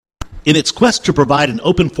In its quest to provide an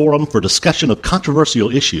open forum for discussion of controversial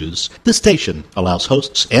issues, this station allows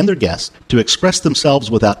hosts and their guests to express themselves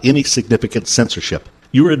without any significant censorship.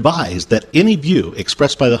 You are advised that any view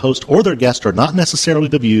expressed by the host or their guest are not necessarily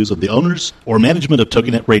the views of the owners or management of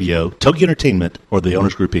TogiNet Radio, Togi Entertainment, or the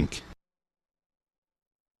Owners Group, Inc.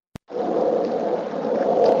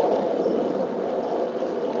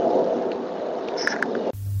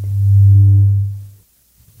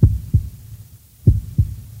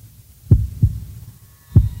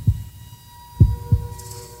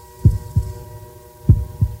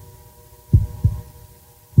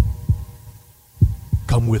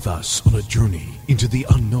 Come with us on a journey into the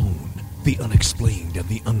unknown, the unexplained, and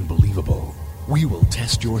the unbelievable. We will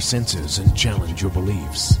test your senses and challenge your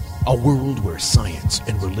beliefs. A world where science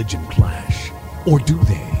and religion clash. Or do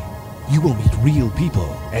they? You will meet real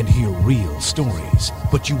people and hear real stories,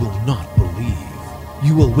 but you will not believe.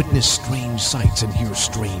 You will witness strange sights and hear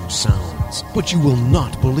strange sounds, but you will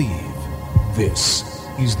not believe. This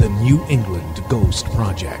is the New England Ghost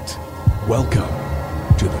Project. Welcome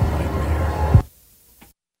to the nightmare.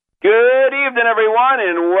 Good evening, everyone,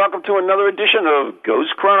 and welcome to another edition of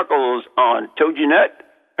Ghost Chronicles on TogiNet,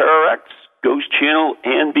 ParaX, Ghost Channel,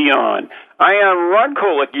 and beyond. I am Ron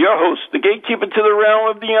Kolick, your host, the gatekeeper to the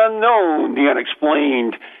realm of the unknown, the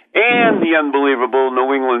unexplained, and the unbelievable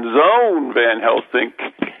New England's own Van Helsing.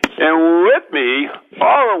 And with me,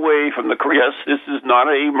 all the way from the Yes, this is not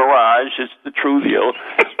a mirage, it's the true deal.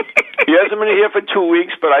 He hasn't been here for 2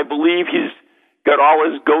 weeks, but I believe he's got all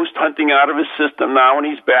his ghost hunting out of his system now, and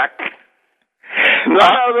he's back.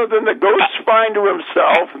 None other than the ghost finder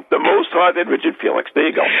himself, the most haunted Richard Felix. There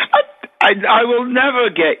you go. I will never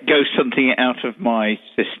get ghost hunting out of my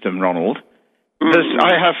system, Ronald.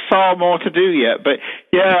 I have far more to do yet. But,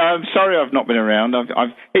 yeah, I'm sorry I've not been around.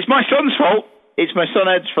 It's my son's fault. It's my son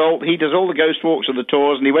Ed's fault. He does all the ghost walks and the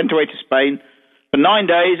tours, and he went away to Spain for 9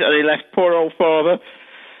 days, and he left poor old father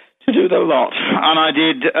to do the lot. And I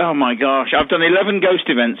did, oh my gosh, I've done 11 ghost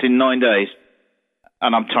events in 9 days.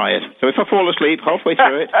 And I'm tired. So if I fall asleep halfway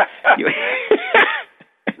through it...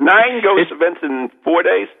 9 ghost events in 4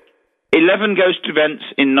 days? 11 ghost events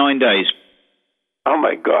in 9 days. Oh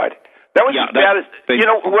my God. That was the baddest. You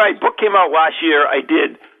know, when my book came out last year, I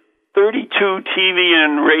did 32 TV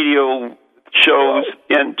and radio shows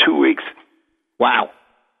in 2 weeks. Wow.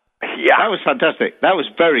 Yeah. That was fantastic. That was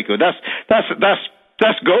very good. That's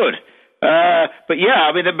good. But yeah,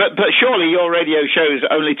 I mean, but surely your radio shows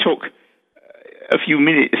only took a few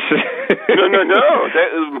minutes. No.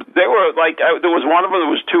 They were like, there was one of them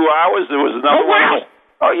that was 2 hours. There was another one.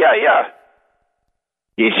 Oh, yeah.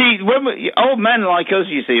 You see, old men like us,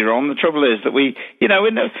 you see, Ron, the trouble is that we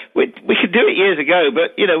could do it years ago,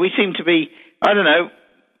 but, we seem to be, I don't know,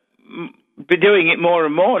 be doing it more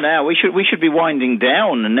and more now. We should be winding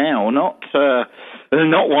down now, not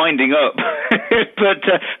winding up. But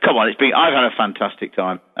come on, I've had a fantastic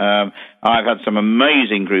time. I've had some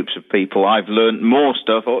amazing groups of people. I've learned more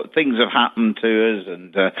stuff. Things have happened to us,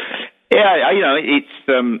 and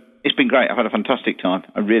it's been great. I've had a fantastic time.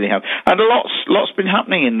 I really have, and lots been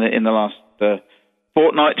happening in the last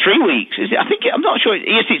fortnight, 3 weeks. I'm not sure.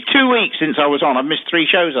 Yes, it's 2 weeks since I was on. I've missed 3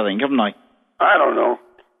 shows, I think, haven't I? I don't know.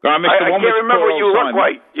 I can't remember what you look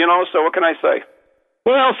like, so what can I say?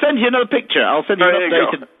 Well, I'll send you another picture. I'll send you an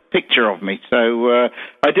updated picture of me. So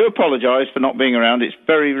I do apologise for not being around. It's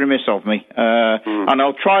very remiss of me. And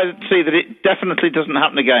I'll try to see that it definitely doesn't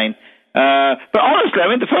happen again. But honestly,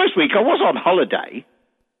 the first week I was on holiday.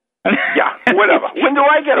 Yeah, whatever. When do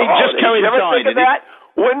I get a holiday? Just coincided. You ever think of that?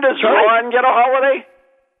 When does Ron get a holiday?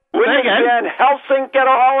 When does Van Helsing get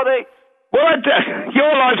a holiday? Well, your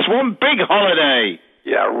life's one big holiday.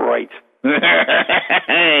 Yeah, right.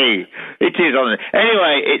 Hey, it is on it.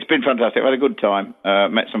 Anyway, it's been fantastic. I've had a good time.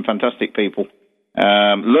 Met some fantastic people.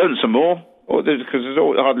 Learned some more, because there's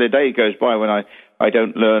hardly a day goes by when I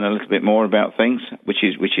don't learn a little bit more about things, which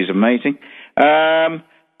is amazing. And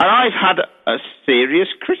I've had a serious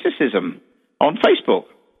criticism on Facebook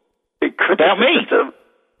about me.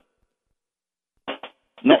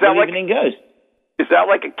 Not the evening goes. Is that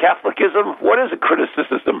like a Catholicism? What is a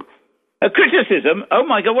criticism? A criticism? Oh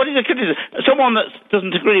my God! What is a criticism? Someone that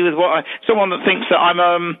doesn't agree with someone that thinks that I'm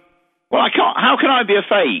well, I can't. How can I be a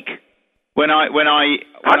fake when I?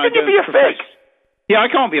 How can you be a fake? Yeah, I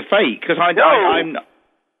can't be a fake because I don't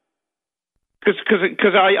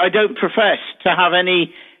profess to have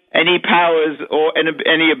any powers or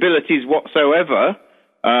any abilities whatsoever.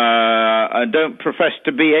 I don't profess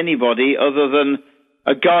to be anybody other than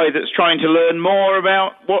a guy that's trying to learn more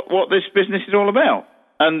about what this business is all about.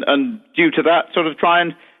 And due to that, sort of try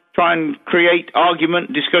and create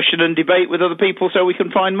argument, discussion, and debate with other people so we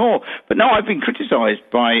can find more. But no, I've been criticised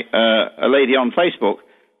by a lady on Facebook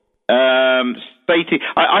stating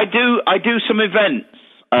I do some events.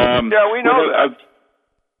 Yeah, we know that.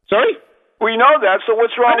 Sorry? We know that. So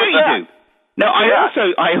what's wrong with that? You do. No,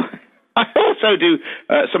 I also do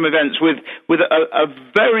some events with a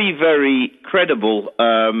very, very credible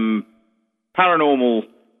paranormal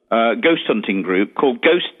ghost hunting group called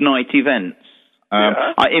Ghost Night Events.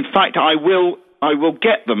 In fact, I will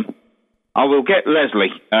get them. I will get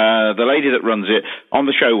Leslie, the lady that runs it, on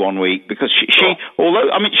the show one week because she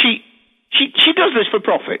does this for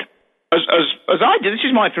profit. As I do, this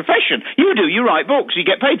is my profession. You do. You write books. You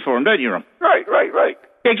get paid for them, don't you, Ron? Right.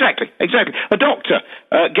 Exactly. A doctor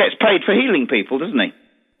gets paid for healing people, doesn't he?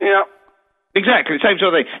 Yeah. Exactly, same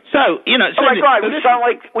sort of thing. So, you know... Oh, my God, we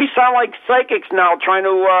sound like psychics now trying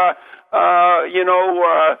to,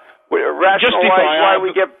 rationalize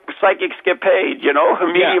why psychics get paid,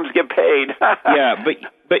 mediums get paid. Yeah,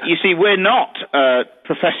 but you see, we're not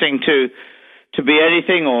professing to be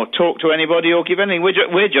anything or talk to anybody or give anything.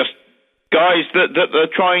 We're just guys that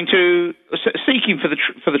are trying to... seeking for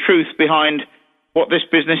the truth behind what this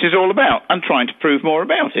business is all about and trying to prove more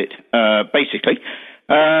about it, basically.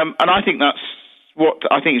 And I think that's what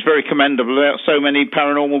I think is very commendable about so many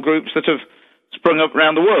paranormal groups that have sprung up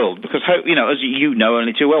around the world. Because, as you know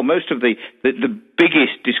only too well, most of the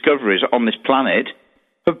biggest discoveries on this planet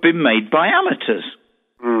have been made by amateurs.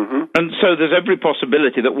 Mm-hmm. And so there's every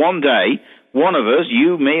possibility that one day, one of us,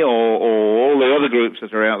 you, me, or all the other groups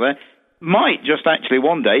that are out there, might just actually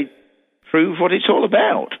one day prove what it's all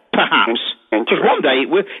about. Perhaps. Because one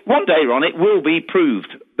day, Ron, it will be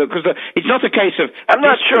proved. Because it's not a case of... I'm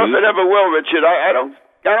not sure if it ever will, Richard. I don't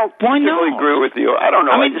particularly agree with you. I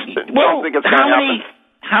don't know. I just don't think it's going to happen.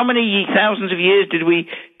 How many thousands of years did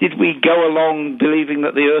we go along believing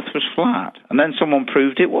that the Earth was flat? And then someone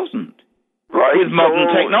proved it wasn't. Right. With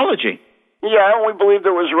modern technology. Yeah, we believed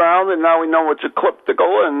it was round, and now we know it's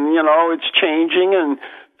elliptical, and, it's changing, and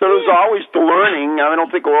so there's always the learning. I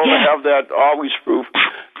don't think we'll ever have that always proof.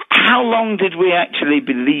 How long did we actually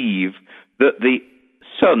believe that the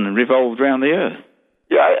sun revolved around the Earth?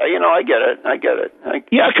 Yeah, I get it.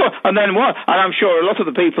 And then what? And I'm sure a lot of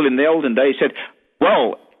the people in the olden days said,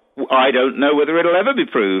 well, I don't know whether it'll ever be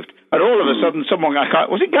proved. And all of a sudden, someone,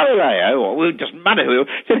 was it Galileo, or it doesn't matter who,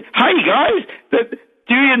 said, hey, guys,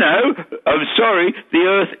 do you know, I'm sorry, the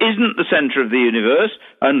Earth isn't the centre of the universe,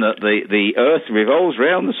 and that the Earth revolves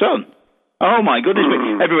around the sun. Oh, my goodness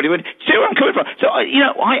me. Everybody went, see where I'm coming from? So,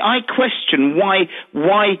 I question why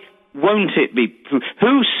won't it be proved?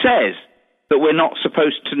 Who says that we're not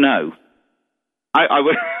supposed to know? I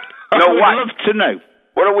would love to know.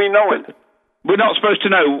 What are we knowing? We're not supposed to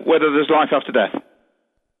know whether there's life after death.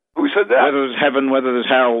 Who said that? Whether there's heaven, whether there's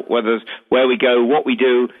hell, whether there's where we go, what we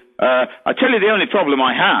do. I tell you the only problem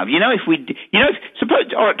I have,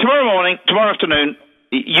 suppose, all right, tomorrow afternoon,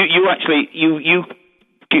 you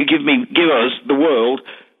give us, the world,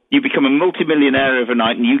 you become a multimillionaire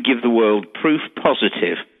overnight and you give the world proof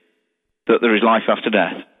positive that there is life after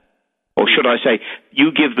death. Or should I say,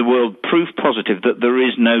 you give the world proof positive that there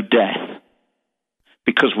is no death.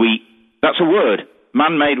 Because that's a word,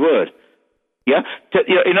 man-made word. Yeah?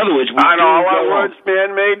 In other words, and all our words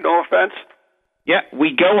man-made, no offense. Yeah,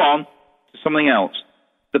 we go on to something else.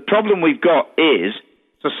 The problem we've got is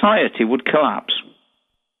society would collapse.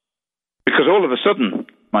 Because all of a sudden,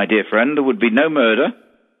 my dear friend, there would be no murder,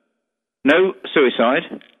 no suicide,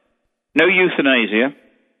 no euthanasia,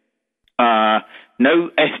 no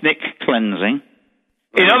ethnic cleansing.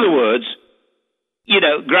 In other words,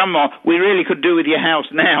 Grandma, we really could do with your house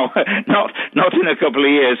now, not in a couple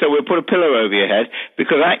of years, so we'll put a pillow over your head,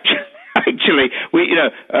 because actually,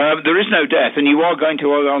 there is no death, and you are going to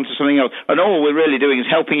go on to something else, and all we're really doing is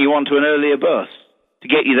helping you on to an earlier birth, to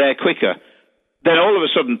get you there quicker. Then all of a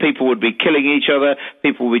sudden people would be killing each other,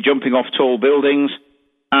 people would be jumping off tall buildings,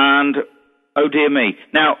 and, oh dear me.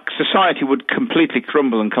 Now, society would completely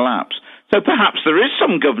crumble and collapse. So perhaps there is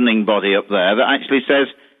some governing body up there that actually says,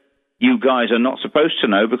 you guys are not supposed to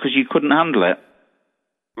know because you couldn't handle it.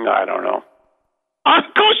 I don't know. Of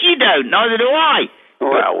course you don't. Neither do I.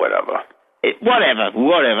 Well, whatever.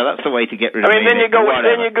 Whatever. That's the way to get rid of me. Then you go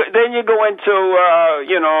into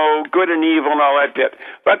good and evil and all that bit.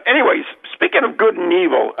 But anyways, speaking of good and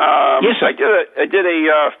evil, yes, sir. I did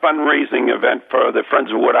a fundraising event for the Friends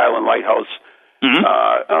of Wood Island Lighthouse. Mm-hmm.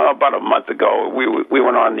 About a month ago. We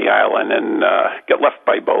went on the island and got left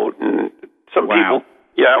by boat, and some people.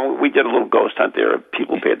 Yeah, we did a little ghost hunt there.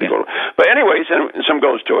 People paid to go. But anyways, and some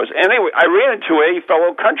ghost tours. Anyway, I ran into a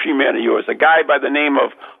fellow countryman of yours, a guy by the name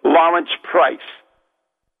of Lawrence Price.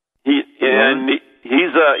 He's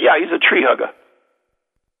a tree hugger.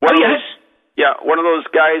 Yes. Yeah, one of those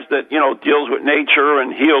guys that, deals with nature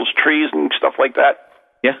and heals trees and stuff like that.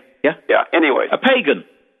 Yeah. Yeah, anyway. A pagan.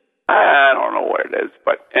 I don't know what it is,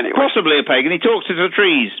 but anyway. Possibly a pagan. He talks to the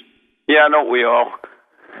trees. Yeah, don't we all?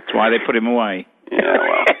 That's why they put him away. Yeah,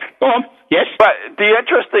 well. Go on. Yes? But the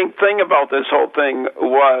interesting thing about this whole thing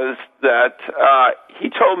was that he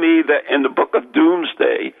told me that in the Book of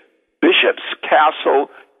Doomsday, Bishop's Castle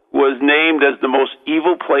was named as the most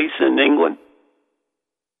evil place in England.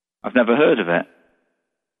 I've never heard of it.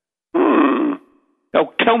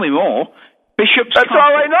 Oh, tell me more. Bishop's That's Castle.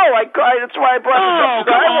 all I know. That's why I brought it up.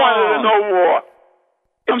 I wanted to know more.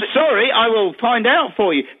 I'm sorry, I will find out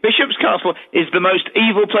for you. Bishop's Castle is the most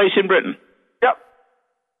evil place in Britain. Yep.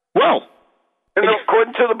 Well. And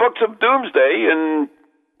according to the books of Doomsday and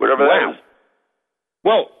whatever that is.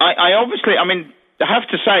 Well, I obviously, I have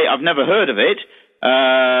to say I've never heard of it.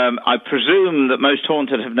 I presume that most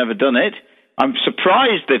haunted have never done it. I'm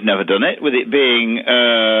surprised they've never done it, with it being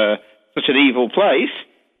such an evil place.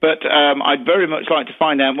 But I'd very much like to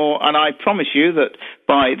find out more, and I promise you that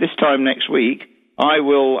by this time next week, I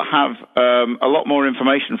will have a lot more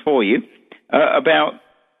information for you about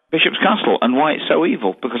Bishop's Castle and why it's so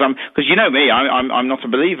evil. Because you know me, I'm not a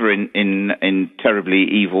believer in terribly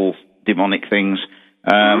evil, demonic things.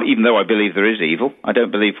 Even though I believe there is evil, I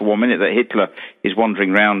don't believe for 1 minute that Hitler is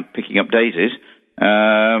wandering around picking up daisies.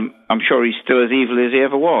 I'm sure he's still as evil as he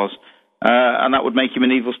ever was, and that would make him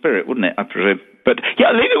an evil spirit, wouldn't it? I presume. But yeah,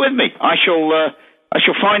 leave it with me. I shall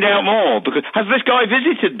find out more. Because has this guy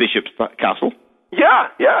visited Bishop's Castle? Yeah.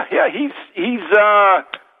 He's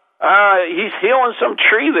healing some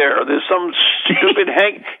tree there. There's some stupid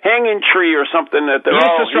hanging tree or something that they're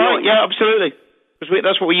all that's healing. Right. Yeah, absolutely.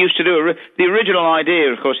 That's what we used to do. The original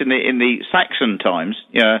idea, of course, in the Saxon times,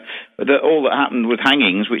 all that happened with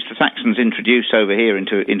hangings, which the Saxons introduced over here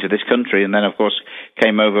into this country, and then, of course,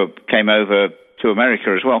 came over to America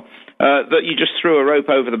as well. That you just threw a rope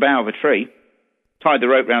over the bough of a tree, tied the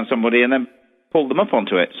rope around somebody, and then pulled them up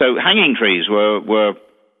onto it. So hanging trees were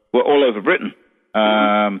all over Britain.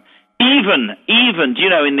 Even do you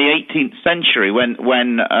know, in the 18th century, when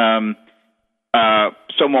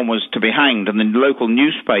someone was to be hanged and the local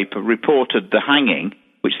newspaper reported the hanging,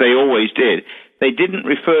 which they always did, they didn't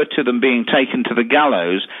refer to them being taken to the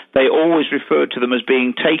gallows. They always referred to them as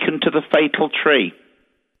being taken to the fatal tree.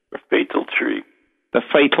 The fatal tree. The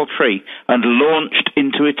fatal tree, and launched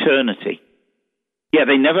into eternity. Yeah,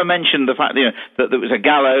 they never mentioned the fact that there was a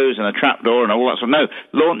gallows and a trapdoor and all that sort of. No,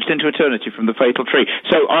 launched into eternity from the fatal tree.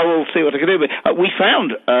 So I will see what I can do. But we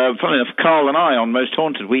found, funnily enough, Carl and I on Most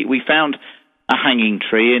Haunted, we found a hanging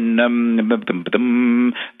tree in a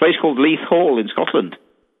place called Leith Hall in Scotland,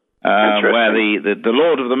 where the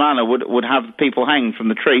lord of the manor would have people hanged from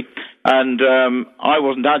the tree. And I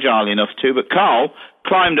wasn't agile enough to, but Carl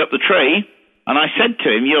climbed up the tree. And I said to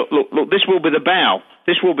him, look, this will be the bough.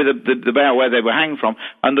 This will be the bough where they were hanged from.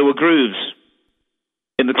 And there were grooves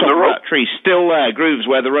in the top of that tree, still there, grooves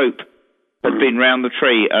where the rope had been round the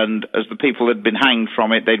tree. And as the people had been hanged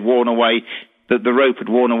from it, they'd worn away, the rope had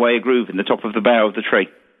worn away a groove in the top of the bough of the tree.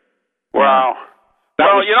 Wow.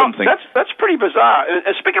 Something. That's pretty bizarre.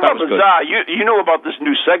 And speaking about bizarre, you know about this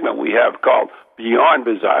new segment we have called Beyond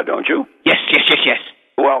Bizarre, don't you? Yes.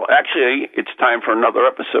 Well, actually, it's time for another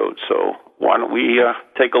episode, so why don't we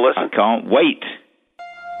take a listen? I can't wait.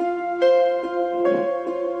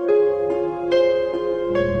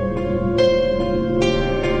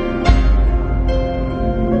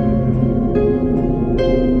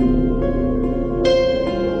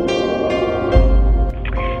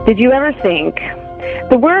 Did you ever think?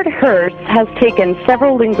 The word hearse has taken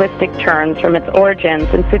several linguistic turns from its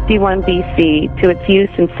origins in 51 BC to its use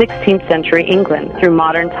in 16th century England through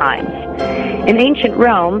modern times. In ancient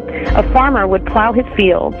Rome, a farmer would plow his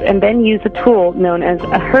fields and then use a tool known as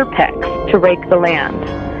a herpex to rake the land.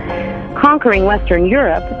 Conquering Western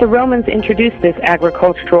Europe, the Romans introduced this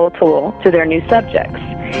agricultural tool to their new subjects,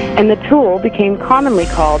 and the tool became commonly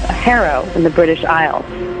called a harrow in the British Isles.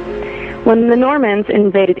 When the Normans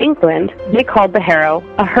invaded England, they called the harrow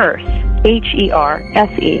a hearse,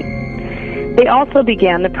 H-E-R-S-E. They also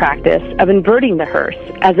began the practice of inverting the hearse,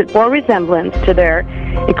 as it bore resemblance to their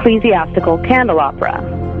ecclesiastical candelabra.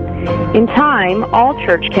 In time, all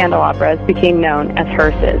church candelabras became known as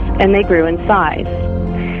hearses, and they grew in size.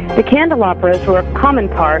 The candelabras were a common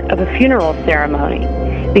part of a funeral ceremony,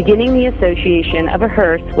 beginning the association of a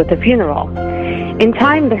hearse with a funeral. In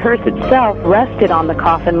time, the hearse itself rested on the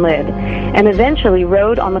coffin lid and eventually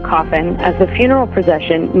rode on the coffin as the funeral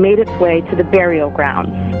procession made its way to the burial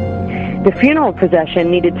grounds. The funeral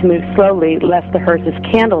procession needed to move slowly lest the hearse's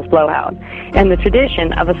candles blow out, and the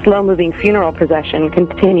tradition of a slow-moving funeral procession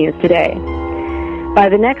continues today. By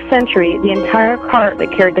the next century, the entire cart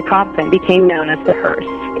that carried the coffin became known as the hearse,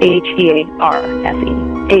 H-E-A-R-S-E.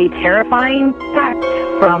 A terrifying fact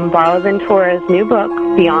from Barlaventura's new book,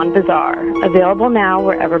 Beyond Bizarre, available now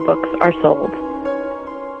wherever books are sold.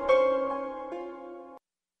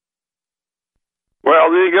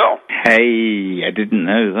 Well, there you go. Hey, I didn't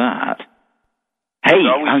know that. Hey,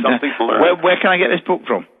 something to learn. Where can I get this book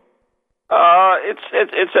from?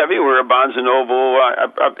 It's everywhere. Barnes and Noble,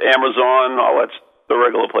 Amazon, all that's the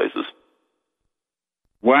regular places.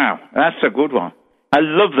 Wow, that's a good one. I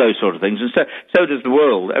love those sort of things, and so does the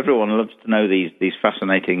world. Everyone loves to know these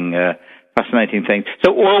fascinating things.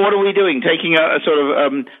 So, what are we doing? Taking a sort of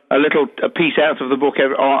a piece out of the book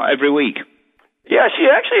every week. Yeah, she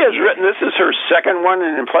actually has written. This is her second one,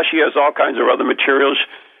 and plus she has all kinds of other materials.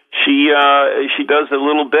 She does a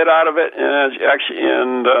little bit out of it, and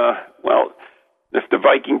if the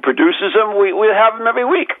Viking produces them, we have them every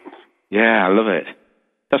week. Yeah, I love it.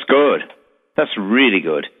 That's good. That's really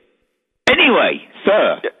good. Anyway,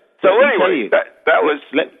 sir. Yeah. So anyway, that was.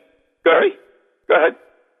 Go ahead.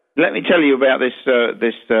 Let me tell you about this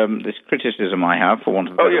criticism I have, for want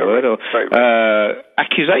of a better word, or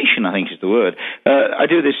accusation, I think is the word. I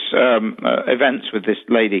do this events with this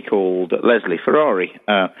lady called Leslie Ferrari,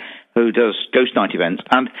 who does Ghost Night events,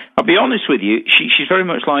 and I'll be honest with you, she's very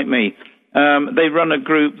much like me. They run a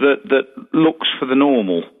group that looks for the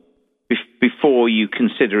normal before you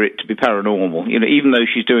consider it to be paranormal. You know, even though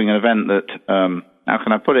she's doing an event that, how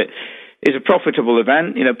can I put it, is a profitable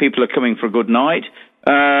event. You know, people are coming for a good night.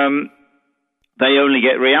 They only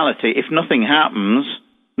get reality. If nothing happens,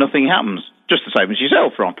 nothing happens. Just the same as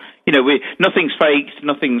yourself, Ron. You know, nothing's faked.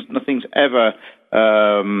 Nothing's ever.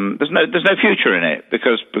 There's no future in it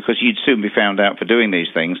because you'd soon be found out for doing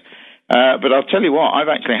these things. But I'll tell you what, I've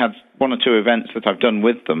actually had one or two events that I've done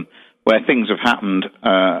with them where things have happened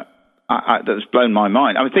that's blown my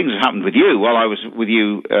mind. I mean, things have happened with you while I was with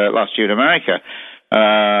you last year in America.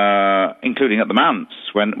 Including at the manse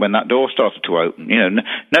when that door started to open. You know,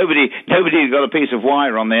 nobody got a piece of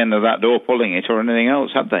wire on the end of that door pulling it or anything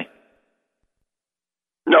else, had they?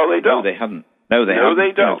 No, they don't. No, they hadn't. No, they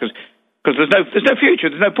don't. Because there's no future.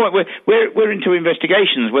 There's no point. We're into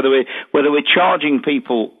investigations. Whether we're charging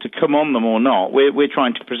people to come on them or not, we're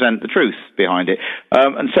trying to present the truth behind it.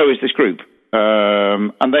 And so is this group.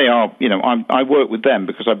 And they are. You know, I work with them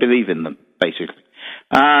because I believe in them, basically.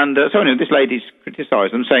 And so anyway, this lady's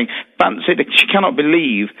criticised them, saying she cannot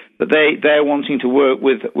believe that they're wanting to work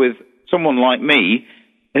with someone like me,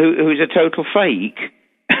 who's a total fake,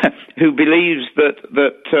 who believes that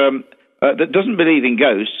doesn't believe in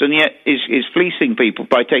ghosts, and yet is fleecing people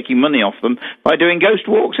by taking money off them by doing ghost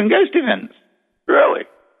walks and ghost events. Really?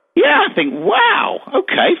 Yeah, I think, wow,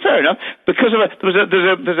 okay, fair enough. Because of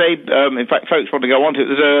in fact, folks want to go on to it.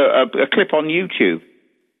 There's a clip on YouTube.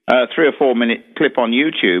 3 or 4 minute clip on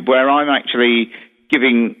YouTube where I'm actually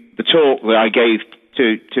giving the talk that I gave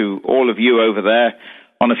to all of you over there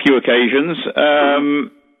on a few occasions,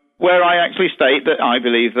 where I actually state that I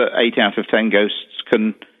believe that 8 out of 10 ghosts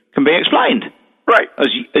can be explained. Right.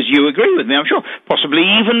 As you agree with me, I'm sure. Possibly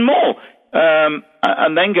even more.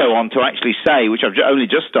 And then go on to actually say, which I've only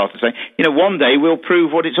just started saying, you know, one day we'll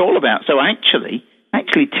prove what it's all about. So actually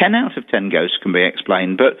 10 out of 10 ghosts can be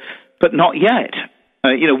explained, but not yet.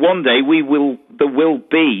 You know, one day there will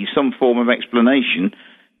be some form of explanation,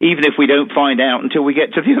 even if we don't find out until we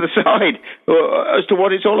get to the other side as to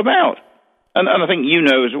what it's all about. And I think you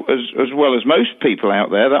know as well as most people out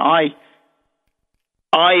there that I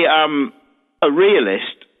am a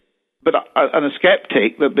realist, but and a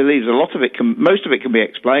skeptic that believes most of it can be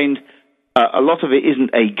explained. A lot of it isn't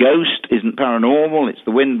a ghost, isn't paranormal. It's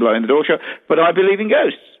the wind blowing the door shut. But I believe in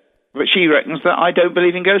ghosts. But she reckons that I don't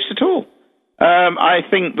believe in ghosts at all. I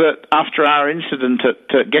think that after our incident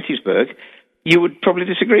at Gettysburg, you would probably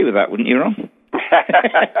disagree with that, wouldn't you, Ron?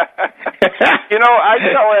 You know,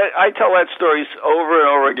 I tell that story over and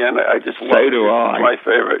over again. I just love it. So do I. It's my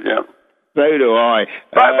favorite, yeah. So do I.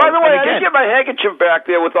 By the way, I didn't get my handkerchief back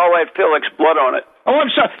there with all that Phillips blood on it. Oh,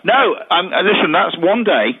 I'm sorry. No, listen, that's one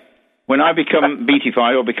day when I become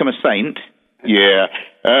beatified or become a saint. Yeah.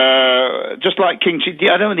 Just like King...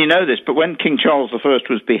 I don't really know this, but when King Charles I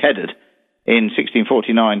was beheaded in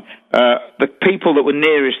 1649, the people that were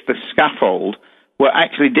nearest the scaffold were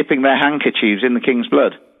actually dipping their handkerchiefs in the king's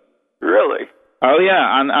blood. Really? Oh, yeah,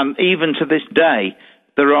 and even to this day,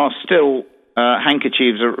 there are still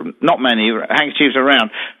handkerchiefs, not many, handkerchiefs around,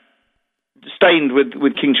 stained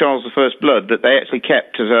with King Charles I's blood that they actually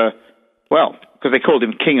kept as because they called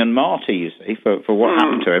him King and Martyr, you see, for what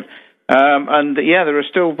happened to him. And there are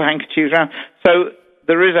still handkerchiefs around. So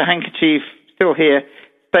there is a handkerchief still here,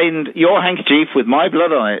 stained your handkerchief with my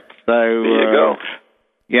blood on it. So there you go.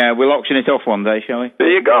 Yeah, we'll auction it off one day, shall we? There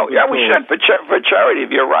you go. Yeah, we should for charity if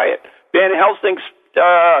you're right. Van Helsing's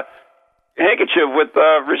handkerchief with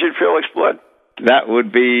Richard Felix blood. That would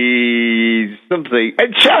be something.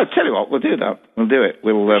 I'll tell you what, we'll do that. We'll do it.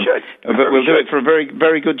 We'll do it for a very,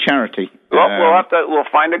 very good charity. Well, we'll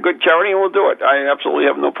find a good charity and we'll do it. I absolutely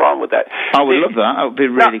have no problem with that. I would love that. That would be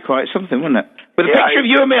really quite something, wouldn't it? With a picture of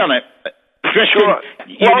you and me on it. Sure. Well,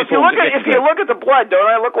 if you look at the blood, don't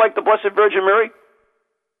I look like the Blessed Virgin Mary?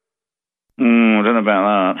 I don't know about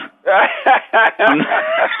that.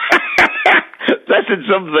 That's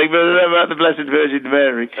something, but I don't know about the Blessed Virgin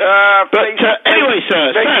Mary. Anyway,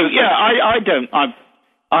 sir. So yeah, I don't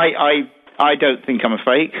think I'm a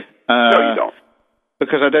fake. No, you don't.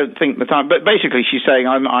 Because I don't think the time. But basically, she's saying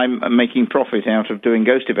I'm making profit out of doing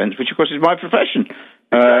ghost events, which of course is my profession.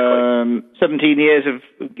 Exactly. 17 years of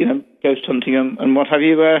ghost hunting and what have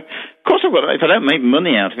you. Of course, if I don't make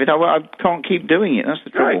money out of it, I can't keep doing it. That's the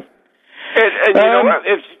trouble. Right. And you know what?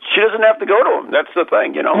 If she doesn't have to go to him. That's the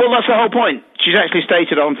thing, Well, that's the whole point. She's actually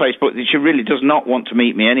stated on Facebook that she really does not want to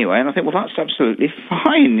meet me anyway, and I think, well, that's absolutely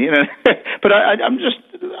fine, But I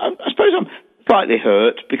suppose I'm slightly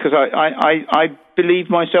hurt because I believe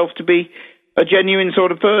myself to be a genuine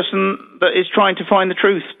sort of person that is trying to find the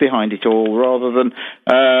truth behind it all, rather than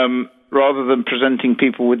presenting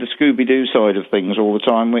people with the Scooby-Doo side of things all the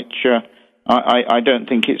time, which I don't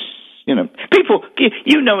think it's. People,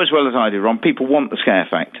 as well as I do, Ron, people want the scare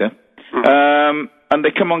factor. And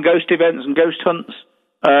they come on ghost events and ghost hunts,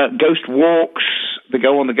 ghost walks, they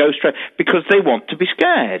go on the ghost trail, because they want to be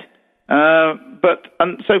scared.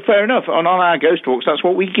 So fair enough, on our ghost walks, that's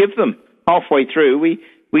what we give them. Halfway through, we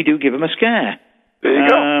do give them a scare. There you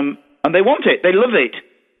go. And they want it, they love it.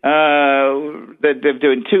 They're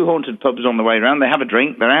doing 2 haunted pubs on the way around, they have a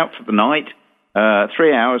drink, they're out for the night.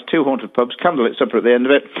 3 hours, 2 haunted pubs, candlelit supper at the end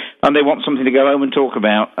of it, and they want something to go home and talk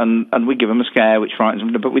about, and we give them a scare which frightens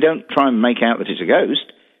them, but we don't try and make out that it's a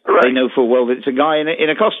ghost. Right. They know full well that it's a guy in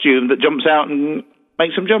a costume that jumps out and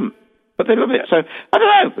makes them jump. But they love it. So, I don't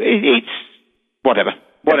know, it's whatever.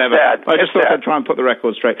 I just thought I'd try and put the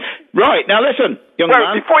record straight. Right, now listen, young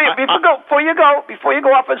man. Before you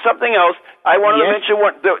go off on something else, I wanted to mention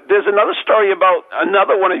there's another story about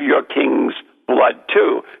another one of your kings' blood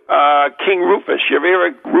too. King Rufus. You ever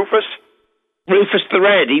hear of Rufus? Rufus the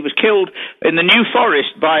Red. He was killed in the New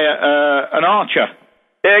Forest by an archer.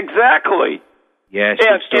 Exactly. Yes,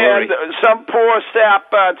 good story. And some poor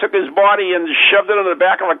sap took his body and shoved it in the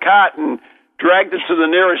back of a cart and dragged it to the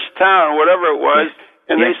nearest town, whatever it was.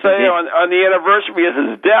 And they say on the anniversary of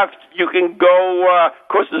his death, you can go. Of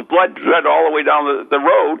course, his blood bled all the way down the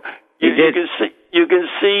road. You can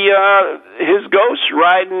see his ghost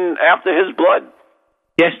riding after his blood.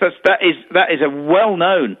 Yes, that is a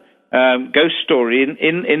well-known ghost story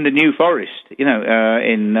in the New Forest. In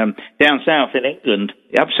down south in England.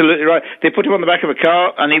 Absolutely right. They put him on the back of a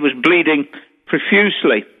car, and he was bleeding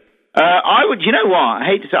profusely. I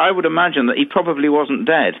hate to say, I would imagine that he probably wasn't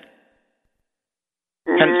dead.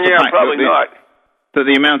 Probably not. That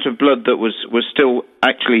the amount of blood that was still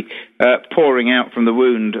actually pouring out from the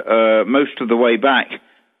wound most of the way back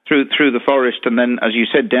through the forest, and then, as you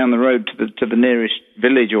said, down the road to the nearest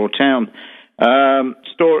village or town. One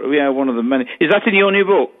of the many. Is that in your new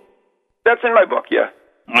book? That's in my book, yeah.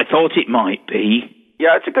 I thought it might be.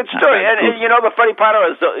 Yeah, it's a good story. And the funny part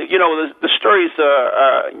is, the stories,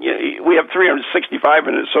 we have 365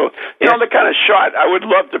 in it, so, they're kind of short. I would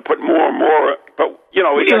love to put more and more, but,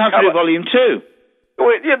 You'll have to do volume 2.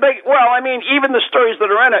 Even the stories that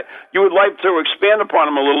are in it, you would like to expand upon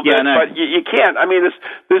them a little bit, but you can't.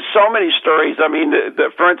 There's so many stories.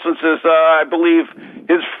 For instance, I believe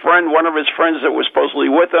one of his friends that was supposedly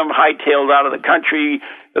with him, hightailed out of the country.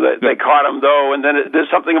 They caught him, though, and then there's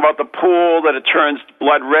something about the pool that it turns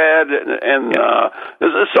blood red, and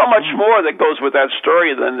there's so much more that goes with that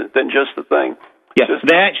story than just the thing. Yeah,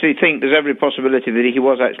 they actually think there's every possibility that he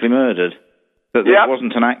was actually murdered. That it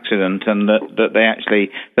wasn't an accident, and that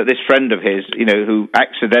this friend of his, who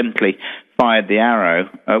accidentally fired the arrow,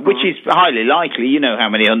 which is highly likely. You know how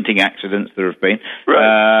many hunting accidents there have been,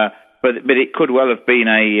 right? But it could well have been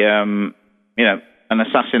an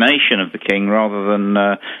assassination of the king rather than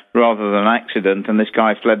an accident, and this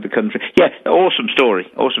guy fled the country. Yeah, awesome story.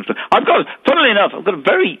 Funnily enough, I've got a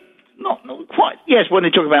very. Not quite. Yes, when they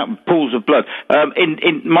talk about pools of blood.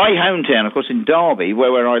 In my hometown, of course, in Derby,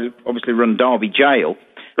 where I obviously run Derby Jail,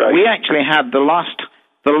 right. We actually had the last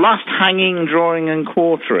hanging, drawing and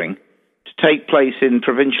quartering to take place in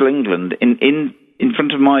provincial England in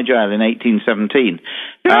front of my jail in 1817.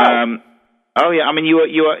 Yeah. Oh yeah, I mean, you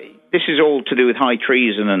were. This is all to do with high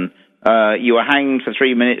treason, and you were hanged for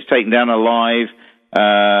 3 minutes, taken down alive,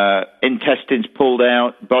 intestines pulled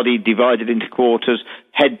out, body divided into quarters,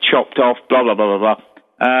 head chopped off, blah blah blah blah blah.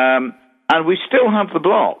 And we still have the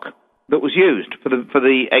block that was used for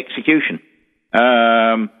the execution,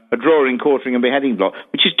 a drawing, quartering, and beheading block,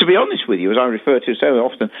 which is, to be honest with you, as I refer to so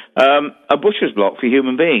often, a butcher's block for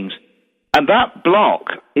human beings. And that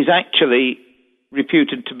block is actually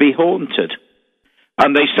reputed to be haunted.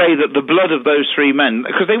 And they say that the blood of those three men,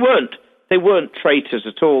 because they weren't traitors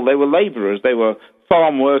at all. They were labourers. They were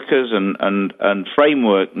farm workers and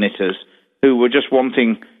framework knitters who were just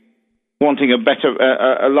wanting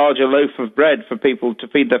a larger loaf of bread for people to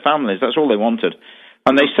feed their families. That's all they wanted.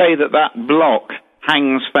 And they say that block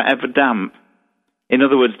hangs forever damp. In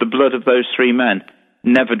other words, the blood of those three men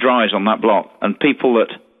never dries on that block. And people that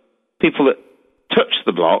touch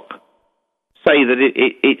the block say that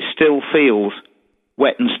it still feels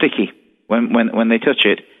wet and sticky when they touch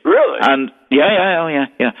it. Really? And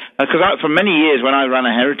yeah. Because for many years when I ran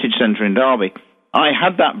a heritage centre in Derby, I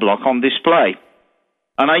had that block on display.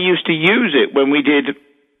 And I used to use it when we did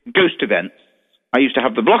ghost events. I used to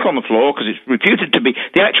have the block on the floor because it's reputed to be,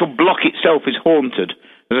 the actual block itself is haunted,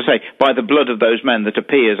 as I say, by the blood of those men that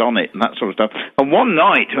appears on it and that sort of stuff. And one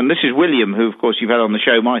night, and this is William, who of course you've had on the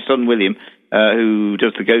show, my son William, who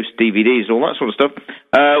does the ghost DVDs and all that sort of stuff.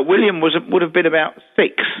 William would have been about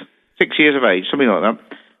six years of age, something like that.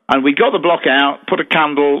 And we got the block out, put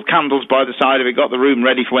candles by the side of it, got the room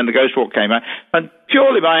ready for when the ghost walk came out. And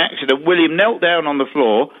purely by accident, William knelt down on the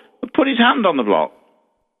floor and put his hand on the block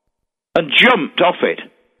and jumped off it.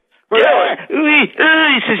 Really?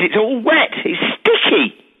 He says, it's all wet, it's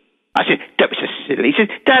sticky. I said, don't be so silly. He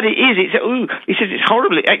said, Dad, it is. He says, it's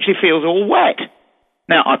horrible, it actually feels all wet.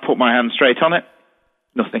 Now, I put my hand straight on it.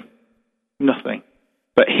 Nothing.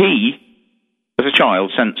 But he, as a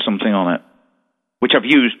child, sensed something on it, which I've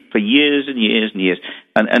used for years and years and years.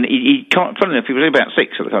 And he can't, funny enough, he was about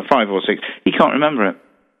 6 at the time, 5 or 6. He can't remember it.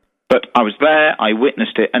 But I was there, I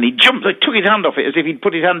witnessed it, and he jumped, took his hand off it as if he'd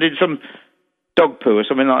put his hand in some dog poo or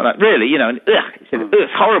something like that. Really, you know, and he said,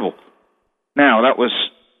 it's horrible. Now,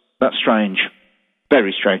 that's strange.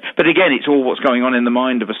 Very strange. But again, it's all what's going on in the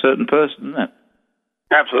mind of a certain person, isn't it?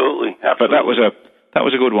 Absolutely. But that was a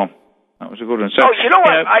good one. That was a good one. So, you know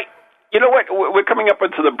what? You know what? We're coming up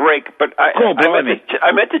into the break, but I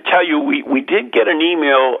meant to tell you we did get an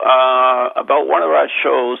email about one of our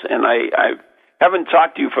shows, and I haven't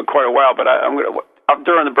talked to you for quite a while, but I'm gonna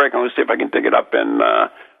during the break I'm gonna see if I can dig it up and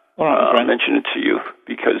mention it to you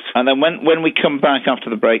because. And then when we come back after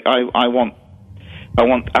the break, I want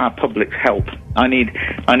our public's help. I need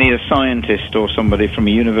a scientist or somebody from a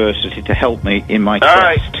university to help me in my quest. All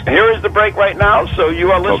right, here is the break right now. So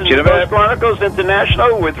you are listening to Ghost Chronicles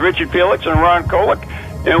International with Richard Felix and Ron Kolick,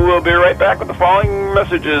 and we'll be right back with the following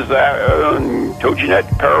messages on TogiNet,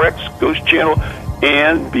 Pararex, Ghost Channel,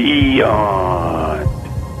 and beyond.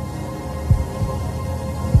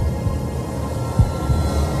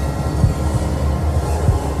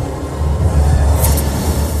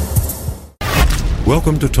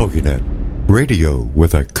 Welcome to TogiNet, radio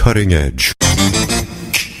with a cutting edge.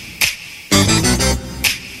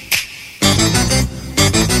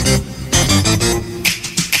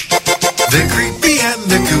 They're creepy and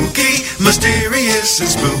they're kooky, mysterious and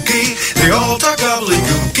spooky. They all talk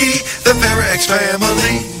gobbledygooky, the Pararex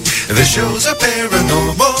family. The shows are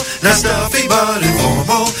paranormal, not stuffy but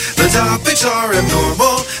informal. The topics are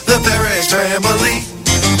abnormal, the Pararex family.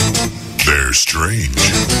 They're strange,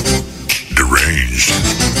 deranged,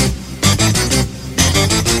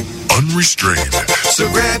 unrestrained. So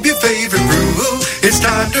grab your favorite brew, it's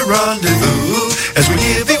time to rendezvous as we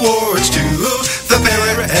give awards to the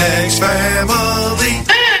Pararex family.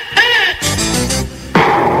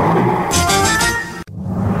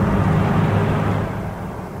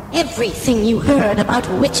 Everything you heard about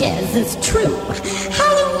witches is true.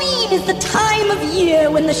 Halloween is the time of year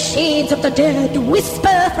when the shades of the dead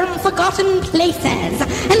whisper from forgotten places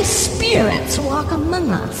and spirits walk among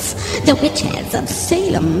us. The witches of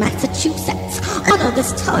Salem, Massachusetts honor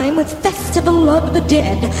this time with Festival of the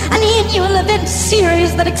Dead, an annual event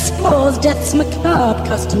series that explores death's macabre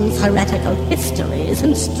customs, heretical histories,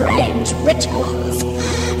 and strange rituals.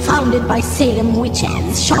 Founded by Salem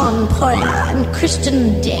witches Sean Poyer and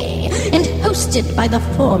Christian Day, and hosted by the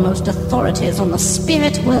foremost authorities on the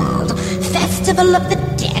spirit world, Festival of the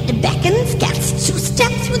Dead beckons guests to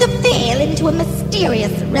step through the veil into a mysterious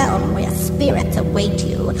mysterious realm where spirits await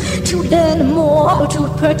you. To learn more or to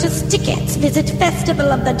purchase tickets, visit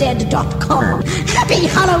festivalofthedead.com. Happy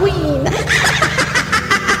Halloween!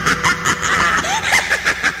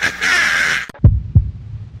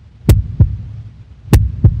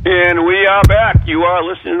 And we are back. You are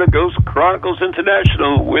listening to Ghost Chronicles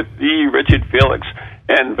International with the Richard Felix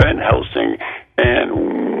and Van Helsing, and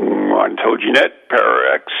on TogiNet,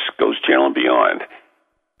 ParaX, Ghost Channel, and beyond.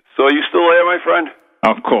 So are you still there, my friend?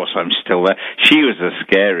 Of course I'm still there. She was a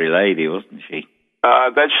scary lady, wasn't she?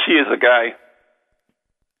 That she is a guy.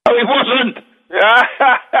 Oh, it wasn't! Yes,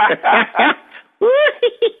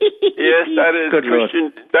 that is Good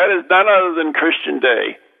Christian. Lord. That is none other than Christian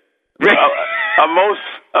Day. A most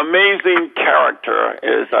amazing character,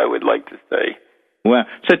 as I would like to say. Well,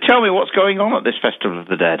 so tell me what's going on at this Festival of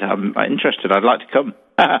the Dead. I'm interested. I'd like to come.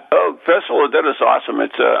 Festival of the Dead is awesome.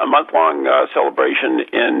 It's a month-long celebration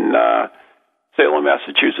in Salem,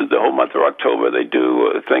 Massachusetts. The whole month of October, they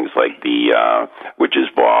do things like the Witch's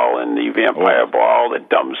Ball and the Vampire Ball, the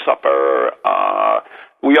Dumb Supper.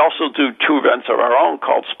 We also do two events of our own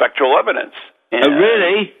called Spectral Evidence. And,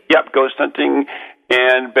 really? Yep, ghost hunting.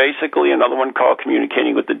 And basically another one called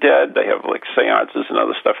Communicating with the Dead. They have like seances and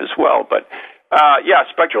other stuff as well. But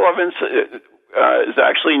Spectral Evidence is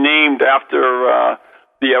actually named after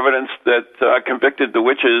the evidence that convicted the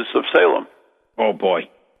witches of Salem. Oh boy!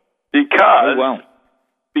 Because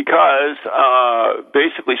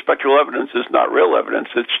basically spectral evidence is not real evidence.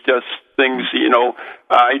 It's just things,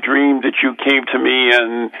 I dreamed that you came to me,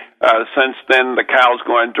 and since then the cow's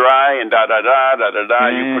going dry, and da-da-da.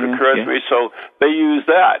 You put a curse me. So they use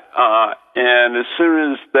that. And as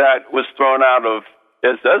soon as that was thrown out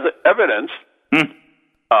as evidence,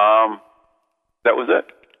 that was it.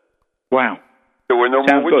 Wow. There were no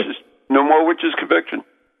more witches. Good. No more witches conviction.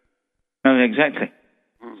 No, exactly.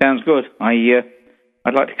 Sounds good.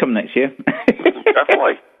 I'd like to come next year.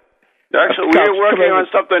 Definitely. Actually, we're working on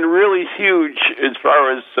something really huge as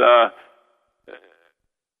far as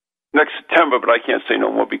next September, but I can't say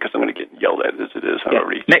no more because I'm going to get yelled at as it is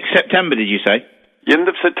already. Next September, did you say? End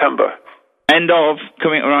of September. End of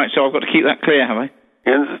coming. All right, so I've got to keep that clear, have I?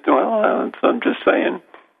 Well, I'm just saying.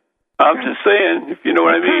 I'm just saying, if you know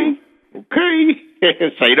what I mean. Okay.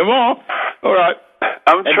 Say no more. All right.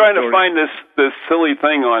 I'm trying to find this silly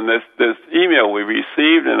thing on this email we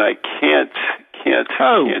received, and I can't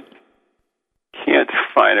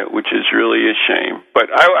find it, which is really a shame.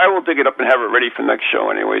 But I will dig it up and have it ready for next show,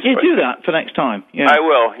 anyways. You do that for next time. Yeah. I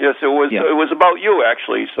will. Yes, it was about you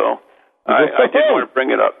actually, so I did want to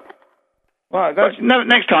bring it up. Well,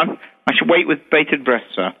 next time I should wait with bated breath,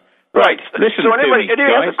 sir. Right. Listen, so anybody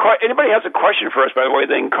has a question for us, by the way,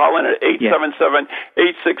 they can call in at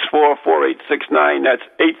 877-864-4869. That's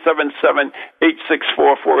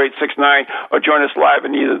 877-864-4869, or join us live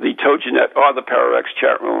in either the TogiNet or the ParaX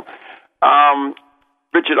chat room.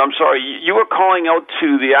 Richard, I'm sorry, you were calling out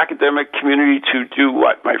to the academic community to do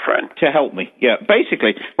what, my friend? To help me, yeah.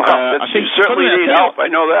 Basically, I think you certainly need help. I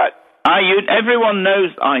know that. Everyone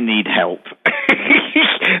knows I need help.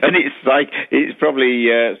 And it's probably,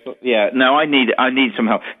 I need some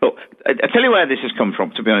help. But I tell you where this has come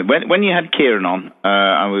from, to be honest. When you had Kieran on,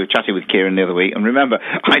 and we were chatting with Kieran the other week, and remember,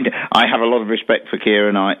 I have a lot of respect for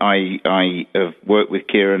Kieran. I have worked with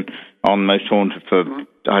Kieran on Most Haunted for,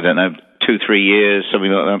 2-3 years,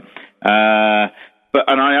 something like that.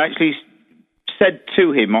 And I actually said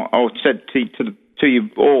to him, or said to you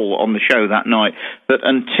all on the show that night, that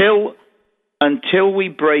until we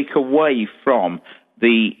break away from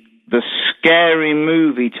the scary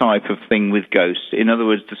movie type of thing with ghosts, in other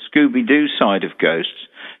words, the Scooby-Doo side of ghosts,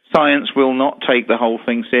 science will not take the whole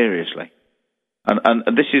thing seriously.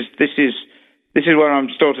 And this is where I'm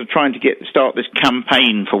sort of trying to start this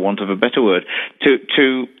campaign, for want of a better word,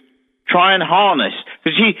 to try and harness.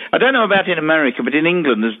 Because I don't know about in America, but in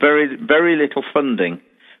England there's very, very little funding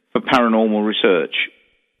for paranormal research.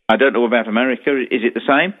 I don't know about America. Is it the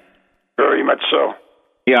same? Very much so.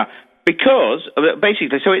 Yeah, because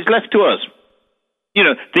basically, so it's left to us,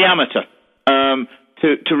 the amateur,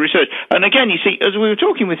 to research. And again, you see, as we were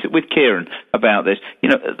talking with Kieran about this,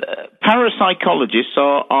 parapsychologists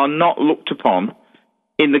are not looked upon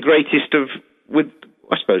in the greatest of, with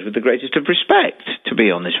the greatest of respect, to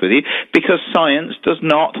be honest with you, because science does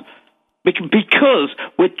not, because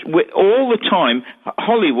we're all the time,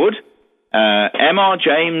 Hollywood, M.R.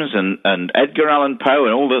 James and Edgar Allan Poe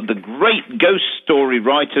and all the great ghost story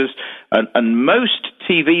writers and most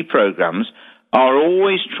TV programs are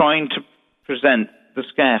always trying to present the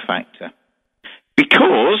scare factor.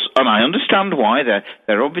 Because, and I understand why,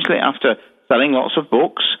 they're obviously after selling lots of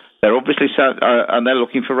books, They're obviously and they're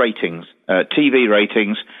looking for ratings, TV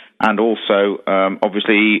ratings, and also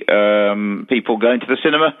obviously people going to the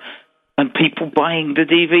cinema and people buying the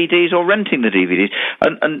DVDs or renting the DVDs.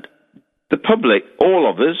 And the public, all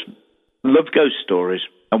of us, love ghost stories,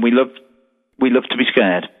 and we love to be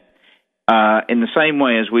scared. In the same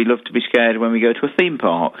way as we love to be scared when we go to a theme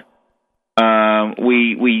park.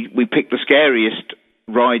 We pick the scariest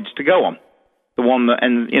rides to go on. The one that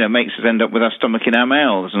makes us end up with our stomach in our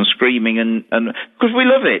mouths and screaming, and because we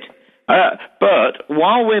love it. But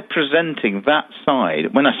while we're presenting that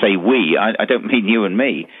side, when I say we, I don't mean you and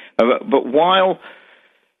me, but while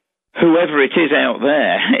whoever it is out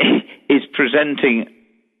there is presenting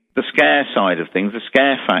the scare side of things, the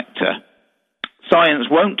scare factor, science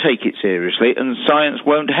won't take it seriously, and science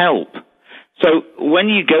won't help. So when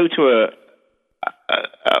you go to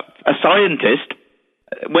a scientist,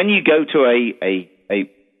 when you go to a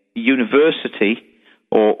university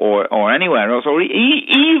or anywhere else, or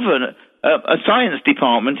even a science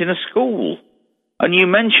department in a school, and you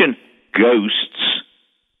mention ghosts,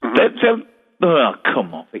 oh,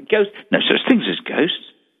 come off it, ghosts. No such things as ghosts.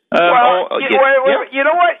 You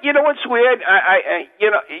know what? You know what's weird?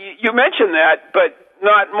 You mentioned that, but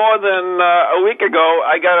not more than a week ago,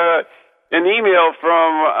 I got an email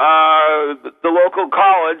from the local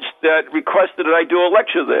college that requested that I do a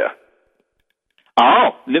lecture there.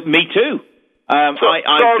 Oh, me too.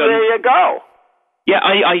 There you go. Yeah,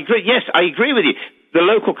 I agree. Yes, I agree with you. The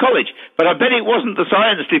local college, but I bet it wasn't the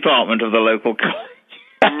science department of the local college.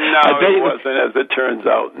 No, it wasn't, as it turns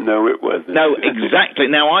out. No, it wasn't. No, exactly.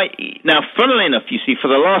 Now, funnily enough, you see, for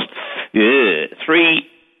the last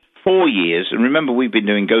 3-4 years, and remember we've been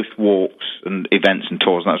doing ghost walks and events and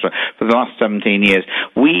tours and that sort of, for the last 17 years,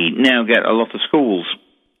 we now get a lot of schools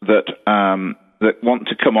that want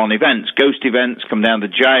to come on events, ghost events, come down to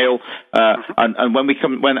jail, and when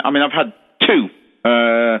I've had 2.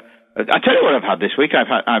 I tell you what I've had this week. I've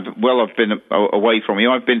been away from you.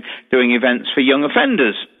 I've been doing events for young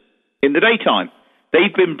offenders in the daytime.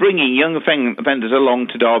 They've been bringing young offenders along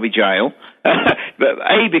to Derby Jail, but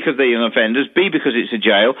A, because they're young offenders, B, because it's a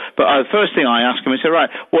jail. But the first thing I ask them is, right,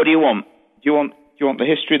 what do you want? Do you want the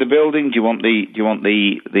history of the building? Do you want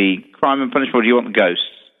the crime and punishment? Or do you want the ghosts?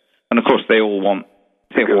 And of course, they all want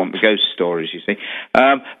the ghost stories, you see.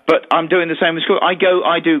 But I'm doing the same with school. I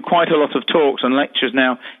do quite a lot of talks and lectures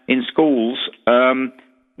now in schools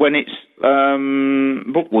when it's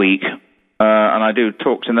book week, and I do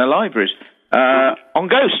talks in their libraries on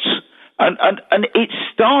ghosts. And it's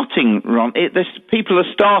starting, Ron. People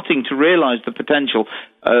are starting to realise the potential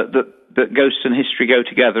that ghosts and history go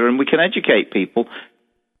together, and we can educate people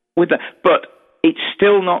with that. But it's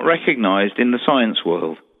still not recognised in the science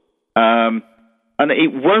world. And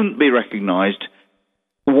it won't be recognised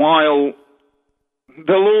while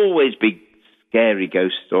there'll always be scary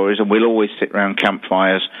ghost stories, and we'll always sit around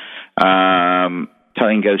campfires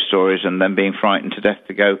telling ghost stories and then being frightened to death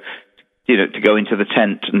to go into the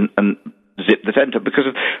tent and zip the tent up because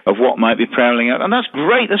of what might be prowling out. And that's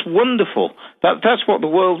great, that's wonderful. That's what the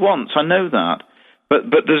world wants, I know that. But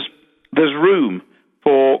there's room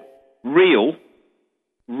for real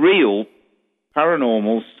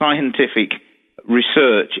paranormal, scientific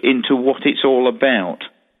research into what it's all about.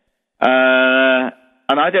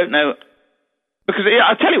 And I don't know, because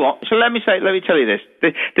I'll tell you what, so let me tell you this.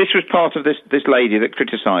 This was part of this lady that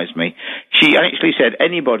criticised me. She actually said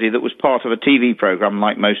anybody that was part of a TV programme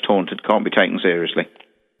like Most Haunted can't be taken seriously.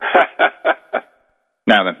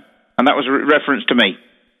 Now then, and that was a reference to me.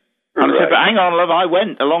 And I said, but hang on, love, I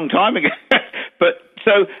went a long time ago. But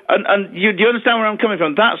so, and you understand where I'm coming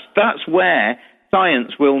from? That's where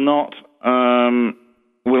science will not come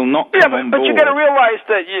on board. But you got to realize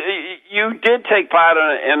that you did take part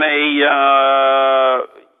in an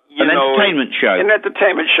entertainment show. An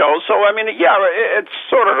entertainment show. So I mean, it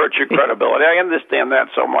sort of hurts your credibility. I understand that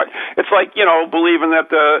so much. It's like believing that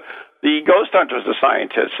the ghost hunters are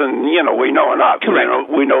scientists, and we know enough. Correct.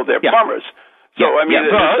 We know they're plumbers. So, it's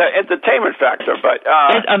the entertainment factor, but...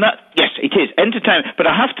 yes, it is, entertainment. But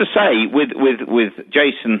I have to say, with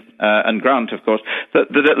Jason and Grant, of course, that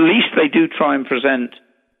at least they do try and present...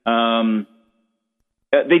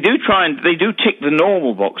 they do tick the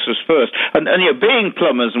normal boxes first. And being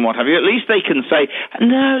plumbers and what have you, at least they can say,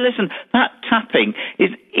 no, listen, that tapping,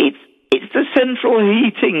 it's the central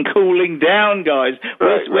heating cooling down, guys.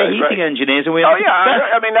 We're heating engineers, and we are... Oh,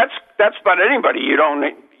 yeah, I mean, that's about anybody. You don't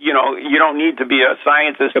need to be a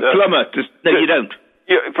scientist. A plumber. No, you don't.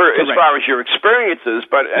 As far as your experiences,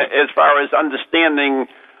 but as far as understanding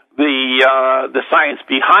the science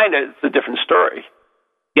behind it, it's a different story.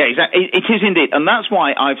 Yeah, exactly. It is indeed. And that's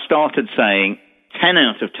why I've started saying 10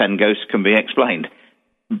 out of 10 ghosts can be explained.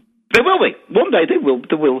 There will be. One day they will.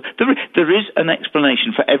 There is an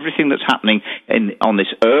explanation for everything that's happening on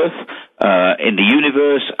this earth, in the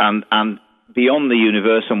universe, and beyond the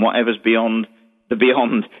universe, and whatever's beyond the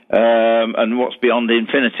beyond, and what's beyond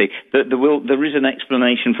infinity. There is an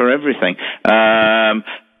explanation for everything.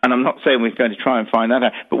 And I'm not saying we're going to try and find that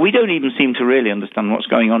out, but we don't even seem to really understand what's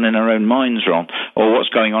going on in our own minds, Ron, or what's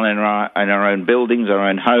going on in our own buildings, our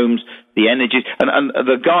own homes, the energy. And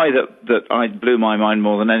the guy that I blew my mind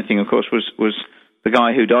more than anything, of course, was the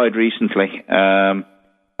guy who died recently. Gosh,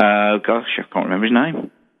 I can't remember his name.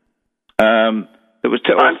 That was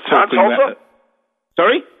Hans Holzer?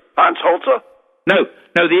 Sorry? Hans Holzer? No,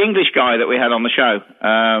 the English guy that we had on the show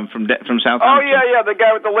from Southampton. Oh, yeah, the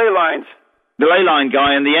guy with the ley lines. The ley line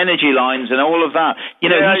guy and the energy lines and all of that. He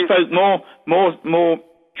spoke more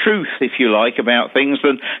truth, if you like, about things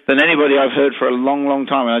than anybody I've heard for a long, long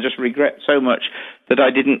time. And I just regret so much that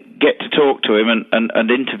I didn't get to talk to him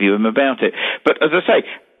and interview him about it. But as I say,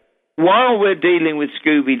 while we're dealing with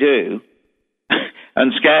Scooby-Doo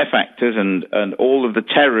and scare factors and all of the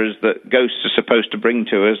terrors that ghosts are supposed to bring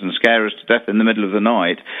to us and scare us to death in the middle of the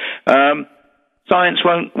night, science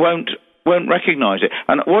won't recognise it.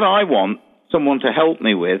 And what I want someone to help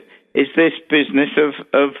me with is this business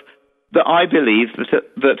of that I believe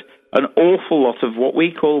that an awful lot of what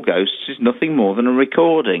we call ghosts is nothing more than a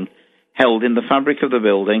recording held in the fabric of the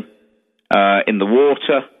building, in the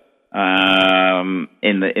water,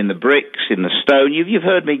 in the bricks, in the stone. You've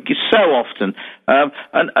heard me so often,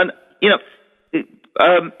 and you know,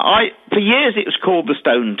 for years it was called the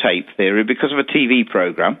stone tape theory because of a TV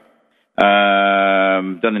program.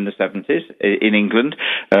 Done in the 70s in England,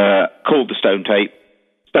 called the stone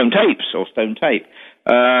tapes or stone tape.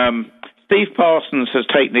 Steve Parsons has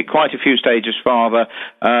taken it quite a few stages farther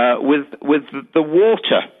with the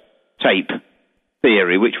water tape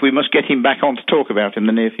theory, which we must get him back on to talk about in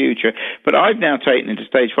the near future. But I've now taken it a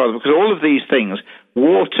stage farther because all of these things,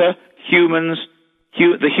 water, humans,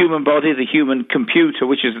 the human body, the human computer,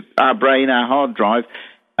 which is our brain, our hard drive,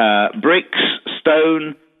 bricks,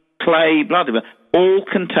 stone, clay, blah, blah, blah, all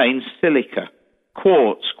contain silica,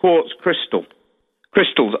 quartz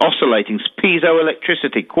crystals oscillating,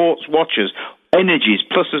 piezoelectricity, quartz watchers, energies,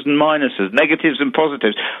 pluses and minuses, negatives and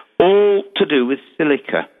positives, all to do with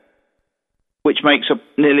silica, which makes up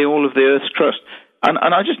nearly all of the Earth's crust. And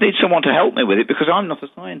I just need someone to help me with it because I'm not a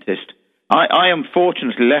scientist. I am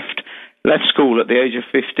fortunately left school at the age of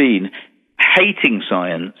 15, hating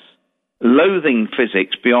science, loathing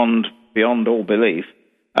physics beyond all belief.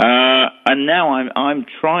 And now I'm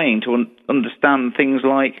trying to understand things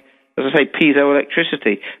like, as I say,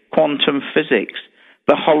 piezoelectricity, quantum physics,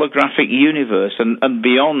 the holographic universe and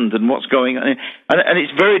beyond and what's going on. And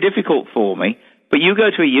it's very difficult for me. But you go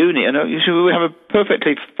to a uni, and we have a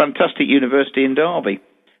perfectly fantastic university in Derby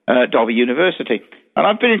University. And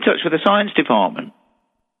I've been in touch with the science department.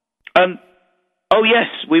 And, oh yes,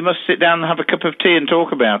 we must sit down and have a cup of tea and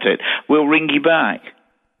talk about it. We'll ring you back.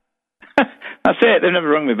 That's it. They've never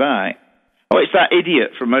rung me back. Oh, it's that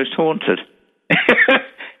idiot from Most Haunted.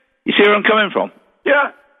 You see where I'm coming from?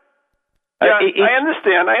 Yeah. I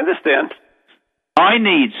understand. I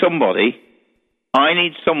need someone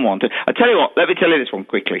to... I tell you what, let me tell you this one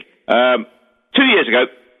quickly. 2 years ago,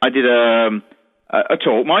 I did a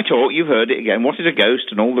talk, my talk, you've heard it again, What is a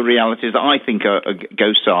Ghost, and all the realities that I think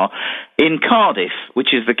ghosts are, in Cardiff,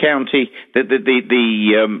 which is the county,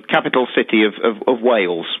 the capital city of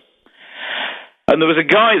Wales. And there was a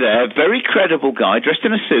guy there, a very credible guy, dressed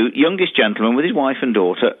in a suit, youngest gentleman with his wife and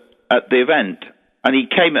daughter at the event. And he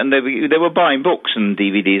came, and they were buying books and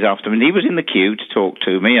DVDs after him, and he was in the queue to talk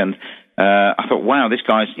to me, and I thought, wow, this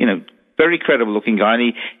guy's, very credible-looking guy.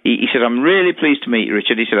 And he said, I'm really pleased to meet you,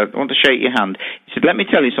 Richard. He said, I want to shake your hand. He said, let me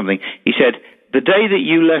tell you something. He said, the day that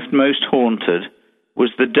you left Most Haunted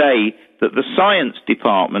was the day that the science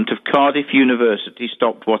department of Cardiff University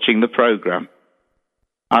stopped watching the programme.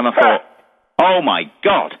 And I thought, oh, my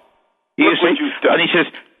God. And he says,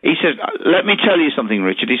 let me tell you something,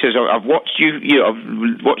 Richard. He says, I've watched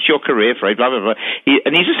I've watched your career, Fred, blah, blah, blah.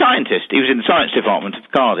 And he's a scientist. He was in the science department of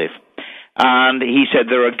Cardiff. And he said,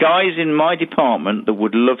 there are guys in my department that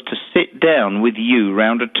would love to sit down with you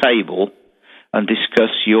round a table and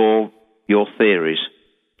discuss your theories.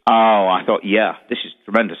 Oh, I thought, yeah, this is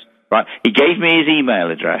tremendous. Right. He gave me his email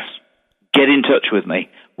address. Get in touch with me.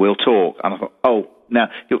 We'll talk. And I thought, oh, now,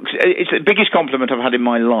 it's the biggest compliment I've had in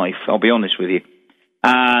my life, I'll be honest with you.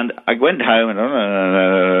 And I went home, and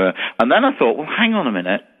then I thought, well, hang on a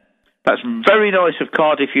minute. That's very nice of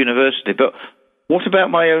Cardiff University, but what about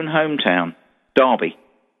my own hometown, Derby?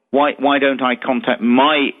 Why don't I contact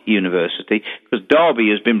my university? Because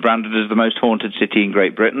Derby has been branded as the most haunted city in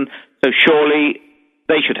Great Britain, so surely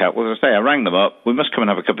they should help. Well, as I say, I rang them up. We must come and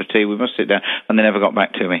have a cup of tea. We must sit down. And they never got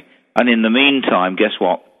back to me. And in the meantime, guess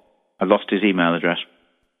what? I lost his email address.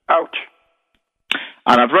 Ouch.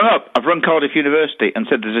 And I've rung Cardiff University and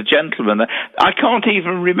said there's a gentleman there. I can't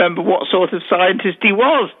even remember what sort of scientist he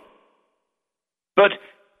was. But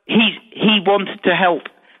he wanted to help.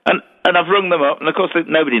 And I've rung them up, and of course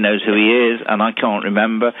nobody knows who he is, and I can't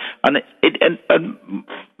remember. And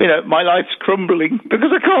you know, my life's crumbling because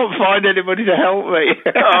I can't find anybody to help me.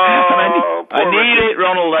 Oh, I need it,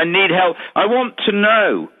 Ronald. I need help. I want to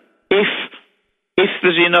know if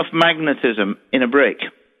there's enough magnetism in a brick,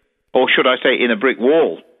 or should I say, in a brick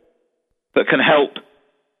wall, that can help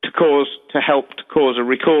to cause a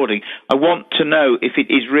recording. I want to know if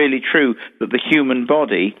it is really true that the human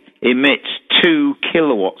body emits 2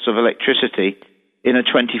 kilowatts of electricity in a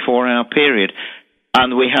 24-hour period.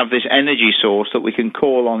 And we have this energy source that we can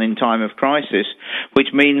call on in time of crisis,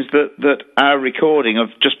 which means that our recording of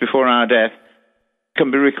just before our death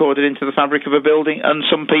can be recorded into the fabric of a building, and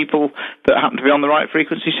some people that happen to be on the right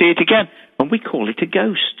frequency see it again. And we call it a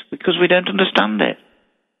ghost because we don't understand it.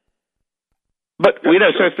 But, you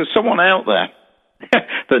know, so if there's someone out there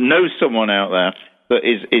that knows someone out there that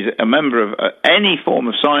is a member of any form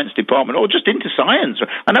of science department, or just into science,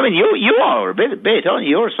 and I mean, you are a bit, aren't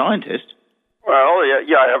you? You're a scientist. Well,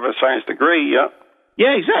 yeah, I have a science degree, yeah.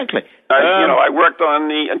 Yeah, exactly. I worked on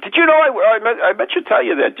the... Did you know, I meant to tell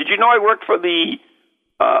you that. Did you know I worked for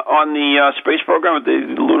on the space program with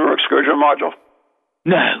the Lunar Excursion Module?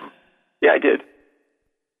 No. Yeah, I did.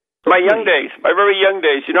 My young days, my very young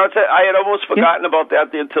days. You know, I had almost forgotten about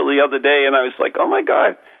that until the other day, and I was like, oh, my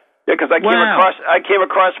God. Yeah, because I came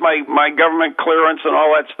across my government clearance and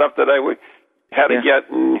all that stuff that I had to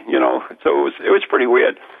get, and, you know, so it was pretty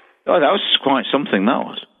weird. Oh, that was quite something, that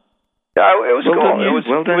was. Yeah, it was cool. It was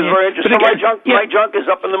very interesting. Again, my junk is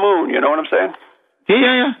up in the moon, you know what I'm saying?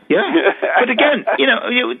 Yeah. But again, you know,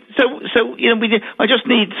 so you know, I just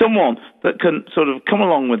need someone that can sort of come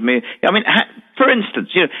along with me. I mean, for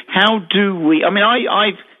instance, you know, how do we? I mean,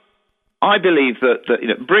 I believe that you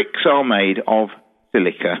know, bricks are made of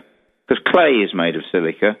silica because clay is made of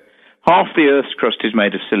silica. Half the Earth's crust is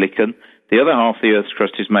made of silicon. The other half of the Earth's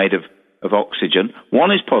crust is made of oxygen.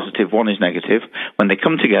 One is positive, one is negative. When they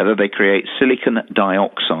come together, they create silicon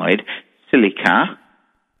dioxide, silica.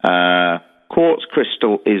 Quartz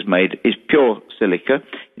crystal is pure silica.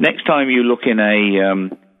 Next time you look in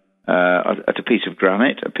at a piece of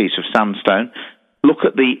granite, a piece of sandstone, look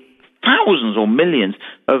at the thousands or millions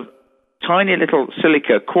of tiny little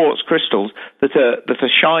silica quartz crystals that are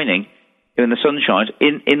shining when the sun shines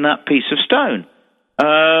in that piece of stone.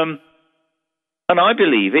 And I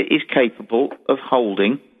believe it is capable of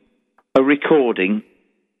holding a recording.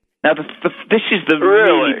 Now, this is the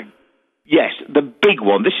really... Yes, the big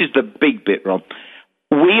one. This is the big bit, Rob.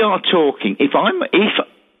 We are talking, if I'm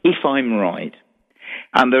right,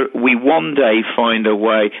 and we one day find a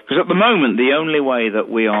way, because at the moment the only way that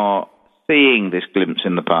we are seeing this glimpse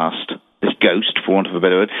in the past, this ghost, for want of a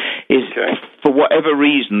better word, is for whatever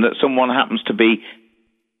reason that someone happens to be,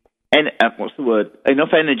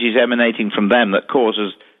 enough energy is emanating from them that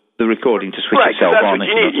causes the recording to switch itself on. Right,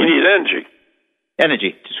 you need energy.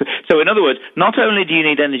 Energy. So in other words, not only do you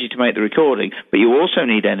need energy to make the recording, but you also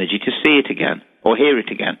need energy to see it again or hear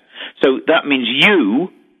it again. So that means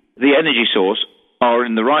you, the energy source, are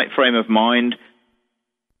in the right frame of mind,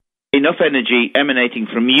 enough energy emanating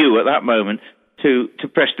from you at that moment to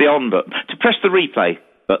press the on button, to press the replay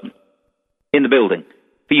button in the building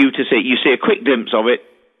for you to see. You see a quick glimpse of it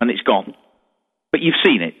and it's gone. But you've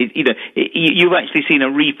seen it. You've actually seen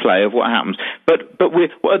a replay of what happens. But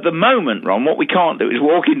at the moment, Ron, what we can't do is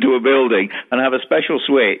walk into a building and have a special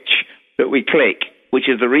switch that we click, which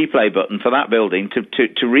is the replay button for that building,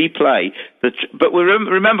 to replay. But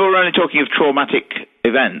remember, we're only talking of traumatic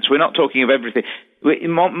events. We're not talking of everything.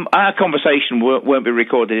 Our conversation won't be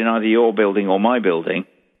recorded in either your building or my building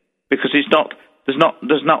because there's not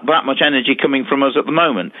that much energy coming from us at the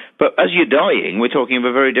moment. But as you're dying, we're talking of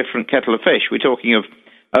a very different kettle of fish. We're talking of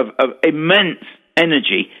immense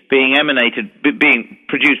energy being being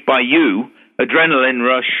produced by you, adrenaline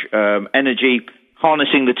rush, energy,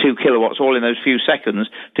 harnessing the 2 kilowatts all in those few seconds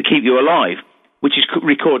to keep you alive, which is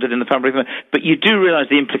recorded in the fabric. But you do realize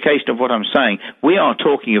the implication of what I'm saying. We are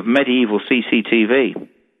talking of medieval CCTV.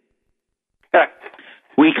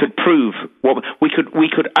 We could prove we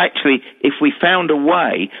could actually, if we found a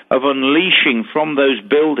way of unleashing from those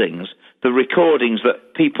buildings the recordings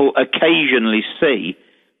that people occasionally see,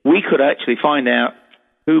 we could actually find out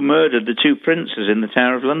who murdered the two princes in the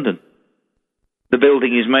Tower of London. The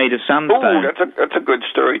building is made of sandstone. Oh, that's a good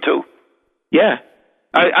story too. Yeah.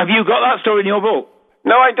 Have you got that story in your book?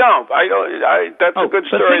 No, I don't. That's a good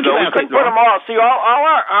story, though. We couldn't put them all. See,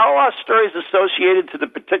 all our stories associated to the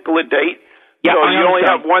particular date. Yeah, so you only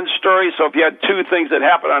have one story. So if you had two things that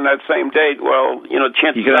happened on that same date, well,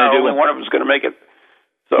 chances are only one of them is going to make it.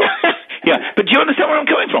 So. Yeah, but do you understand where I'm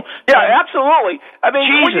coming from? Yeah, absolutely. I mean,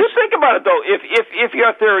 Jesus. when you think about it, though, if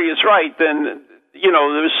your theory is right, then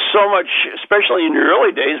there's so much, especially in the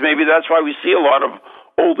early days. Maybe that's why we see a lot of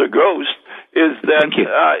older ghosts. Is that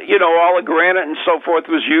all the granite and so forth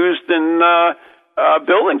was used in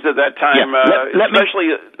buildings at that time,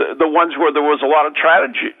 especially the ones where there was a lot of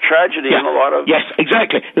tragedy and a lot of... Yes,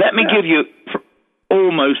 exactly. Let me give you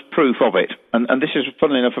almost proof of it. And this is,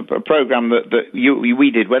 funnily enough, a program that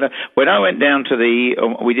we did. When I went down to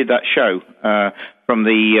we did that show from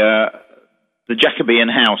the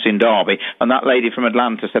Jacobean house in Derby, and that lady from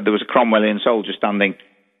Atlanta said there was a Cromwellian soldier standing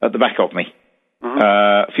at the back of me.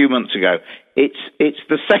 A few months ago. It's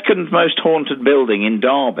the second most haunted building in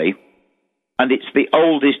Derby, and it's the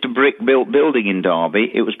oldest brick-built building in Derby.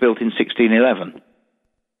 It was built in 1611,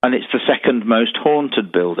 and it's the second most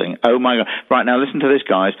haunted building. Oh my God! Right now, listen to this,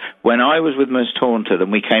 guys. When I was with Most Haunted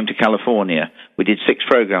and we came to California, we did 6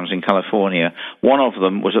 programs in California. One of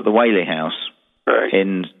them was at the Whaley House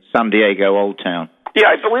in San Diego, Old Town. Yeah,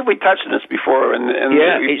 I believe we touched on this before, and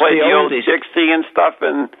we played the old Dixie and stuff,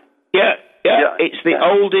 and Yeah, it's the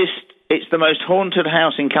oldest, it's the most haunted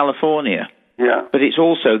house in California. Yeah. But it's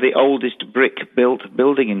also the oldest brick-built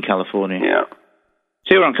building in California. Yeah.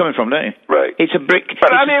 See where I'm coming from, don't you? Right. It's a brick... But,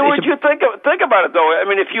 would you think about it, though? I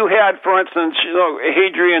mean, if you had, for instance,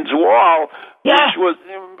 Hadrian's Wall, which was,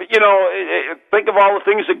 think of all the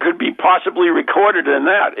things that could be possibly recorded in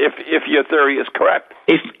that, if your theory is correct.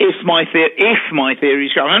 If my theory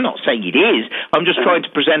is correct, I'm not saying it is. I'm just trying to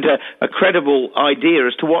present a credible idea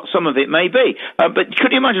as to what some of it may be. But could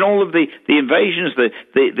you imagine all of the invasions, the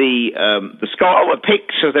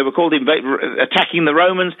Picts, as they were called, attacking the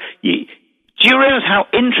Romans? Do you realize how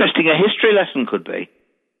interesting a history lesson could be?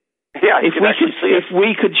 Yeah, if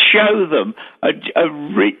we could show them a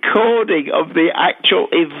recording of the actual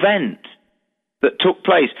event that took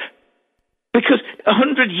place. Because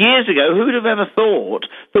 100 years ago, who would have ever thought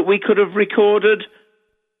that we could have recorded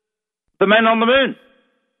the men on the moon?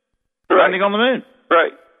 Landing on the moon.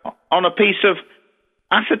 Right. On a piece of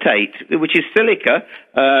acetate, which is silica,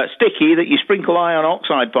 sticky, that you sprinkle iron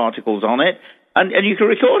oxide particles on it, and you can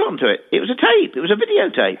record onto it. It was a tape. It was a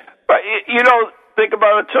videotape. But, think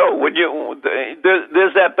about it, too.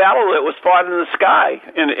 There's that battle that was fought in the sky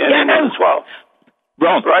in as well.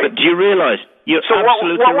 Ron, right? But do you realize...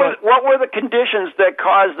 what were the conditions that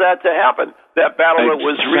caused that to happen? That battle that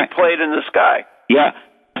was replayed in the sky. Yeah,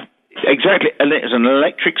 exactly. And it was an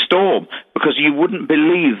electric storm, because you wouldn't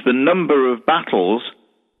believe the number of battles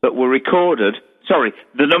that were recorded...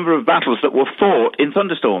 the number of battles that were fought in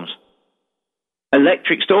thunderstorms.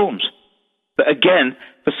 Electric storms. But again,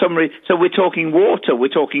 for some reason... So we're talking water, we're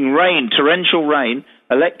talking rain, torrential rain,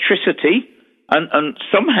 electricity, and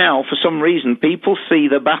somehow, for some reason, people see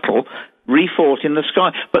the battle refought in the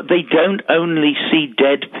sky. But they don't only see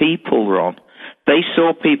dead people, Ron. They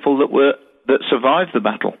saw people that survived the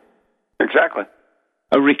battle. Exactly.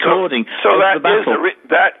 A recording of the battle.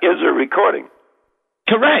 That is a recording.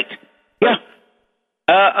 Correct. Yeah.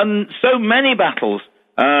 And so many battles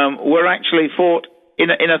were actually fought in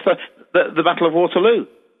the Battle of Waterloo,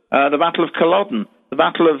 the Battle of Culloden, the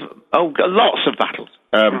Battle of lots of battles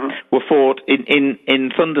were fought in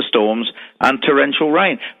thunderstorms and torrential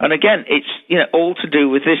rain. And again, it's all to do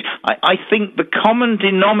with this. I think the common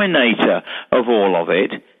denominator of all of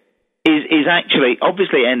it is actually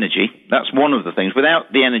obviously energy. That's one of the things.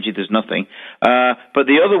 Without the energy, there's nothing. But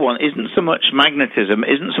the other one isn't so much magnetism,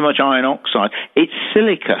 isn't so much iron oxide. It's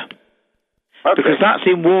silica. Okay. Because that's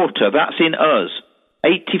in water, that's in us.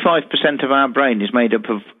 85% of our brain is made up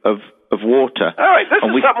of water. All right, this is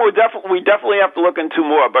something we definitely have to look into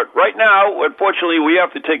more. But right now, unfortunately, we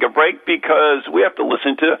have to take a break because we have to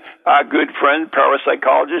listen to our good friend,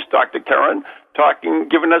 parapsychologist Dr. Karen,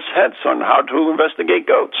 giving us hints on how to investigate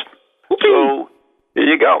ghosts. Okay. So, here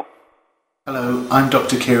you go. Hello, I'm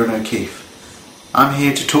Dr. Kieran O'Keefe. I'm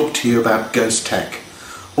here to talk to you about ghost tech.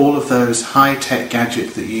 All of those high-tech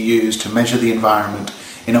gadgets that you use to measure the environment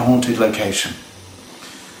in a haunted location.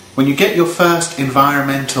 When you get your first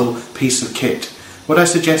environmental piece of kit, what I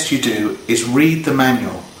suggest you do is read the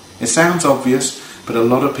manual. It sounds obvious, but a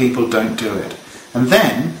lot of people don't do it. And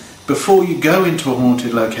then, before you go into a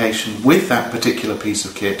haunted location with that particular piece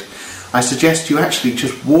of kit, I suggest you actually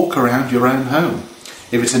just walk around your own home.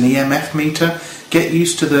 If it's an EMF meter, get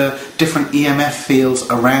used to the different EMF fields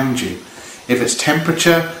around you. If it's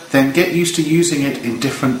temperature, then get used to using it in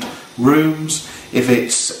different rooms. If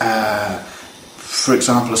it's, for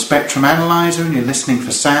example, a spectrum analyzer and you're listening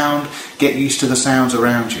for sound, get used to the sounds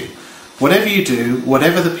around you. Whatever you do,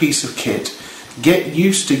 whatever the piece of kit, get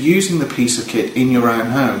used to using the piece of kit in your own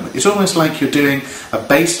home. It's almost like you're doing a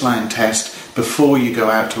baseline test before you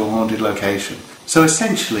go out to a haunted location. So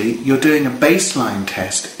essentially, you're doing a baseline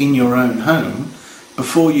test in your own home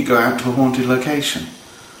before you go out to a haunted location.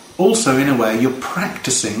 Also, in a way, you're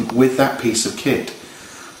practicing with that piece of kit,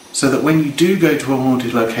 so that when you do go to a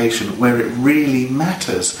haunted location where it really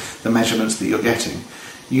matters, the measurements that you're getting,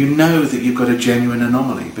 you know that you've got a genuine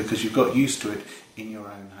anomaly because you've got used to it in your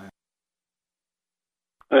own home.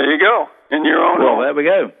 There you go, in your own home. Well, there we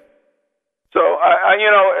go. So,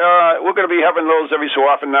 we're going to be having those every so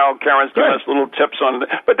often now. Karen's giving us little tips on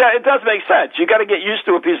it. But it does make sense. You got to get used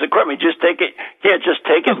to a piece of equipment. Just take it. You can't just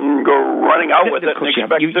take it and go running out with it and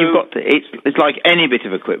expect you've got to, it's like any bit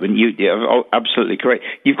of equipment. You're absolutely correct.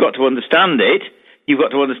 You've got to understand it. You've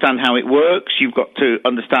got to understand how it works. You've got to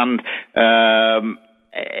understand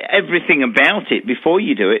everything about it before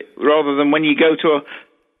you do it, rather than when you actually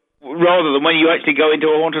go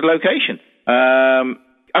into a haunted location.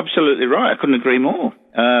 Absolutely right. I couldn't agree more.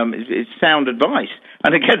 It's sound advice.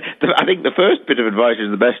 And again, I think the first bit of advice is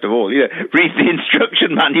the best of all. Read the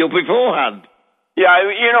instruction manual beforehand. Yeah,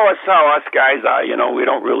 it's how us guys are. We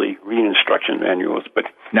don't really read instruction manuals, but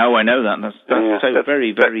no, I know that. That's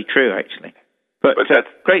very, very true, actually. But that's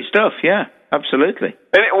great stuff. Yeah, absolutely.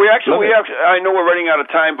 And we have. I know we're running out of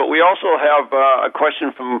time, but we also have a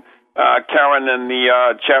question from Karen in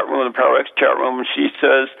the chat room, the PowerX chat room, and she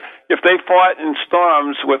says, if they fought in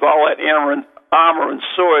storms with all that armor and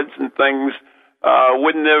swords and things,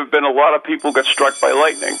 wouldn't there have been a lot of people got struck by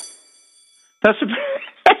lightning? That's a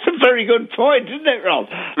very good point, isn't it, Rob?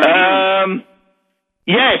 Mm-hmm.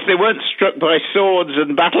 Yes, they weren't struck by swords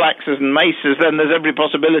and battle axes and maces, then there's every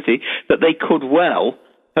possibility that they could well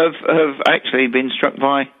have actually been struck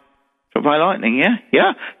by lightning.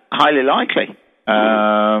 Yeah, highly likely.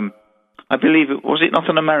 I believe was it not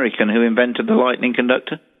an American who invented the lightning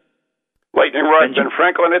conductor? Lightning rod, Ben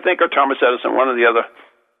Franklin, I think, or Thomas Edison, one or the other.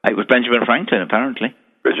 It was Benjamin Franklin, apparently.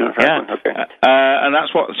 Benjamin Franklin, yeah. Okay. And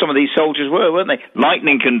that's what some of these soldiers were, weren't they?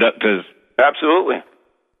 Lightning conductors. Absolutely.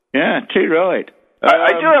 Yeah, too right.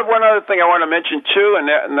 I do have one other thing I want to mention, too, and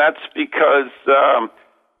that's because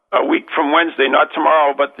a week from Wednesday, not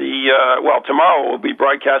tomorrow, but tomorrow we'll be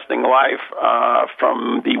broadcasting live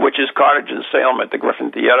from the Witch's Cottage in Salem at the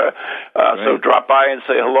Griffin Theater. So drop by and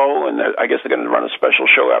say hello, and I guess they're going to run a special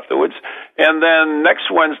show afterwards. And then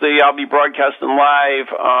next Wednesday, I'll be broadcasting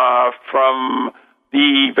live from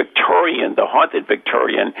the haunted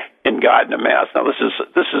Victorian in Gardner, Mass. Now, this is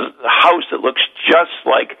a house that looks just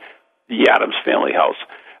like the Addams Family house.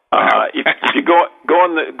 If you go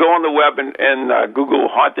on the web and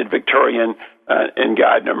Google Haunted Victorian in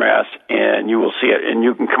Gardner, Mass, and you will see it. And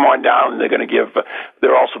you can come on down. They're going to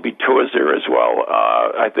there'll also be tours there as well.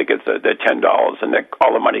 I think they're $10, and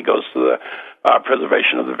all the money goes to the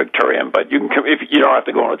preservation of the Victorian. But you can come, if you don't have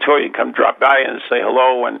to go on a tour, you can come drop by and say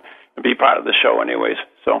hello and be part of the show anyways.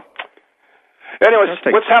 So. Anyways,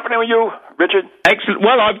 what's happening with you, Richard? Excellent.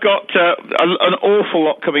 Well, I've got an awful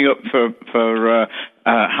lot coming up for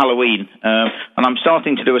Halloween, and I'm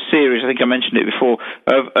starting to do a series, I think I mentioned it before,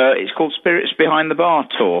 it's called Spirits Behind the Bar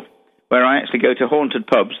Tour, where I actually go to haunted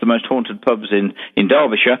pubs, the most haunted pubs in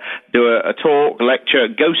Derbyshire, do a talk, lecture,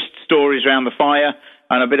 ghost stories around the fire,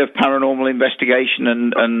 and a bit of paranormal investigation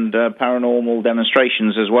and paranormal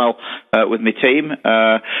demonstrations as well with my team.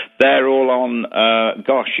 They're all on,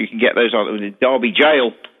 you can get those on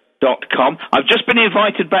derbyjail.com. I've just been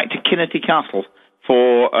invited back to Kinnety Castle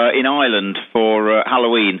in Ireland for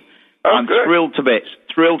Halloween. I'm thrilled to bits.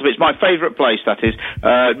 It's my favourite place, that is.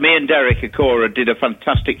 Me and Derek Akora did a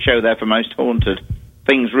fantastic show there for Most Haunted.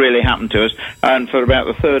 Things really happened to us, and for about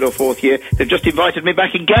the third or fourth year, they've just invited me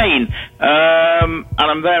back again, and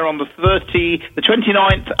I'm there on the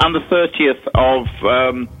 29th and the 30th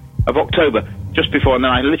of October, just before, and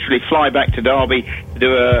then I literally fly back to Derby to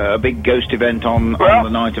do a big ghost event on the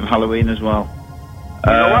night of Halloween as well.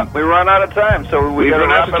 You know what? We run out of time, so we've run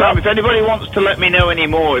out of time. If anybody wants to let me know any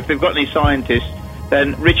more, if they've got any scientists,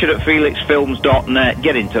 then richard@felixfilms.net,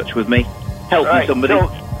 get in touch with me. Help me, somebody.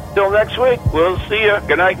 Till next week. We'll see you.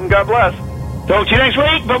 Good night and God bless. Talk to you next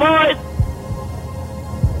week. Bye-bye.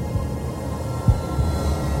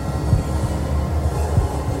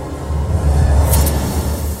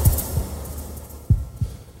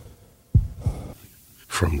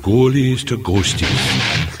 From goalies to ghosties,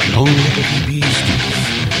 long-legged beasties,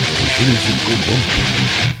 and things that go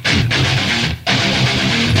bumpy.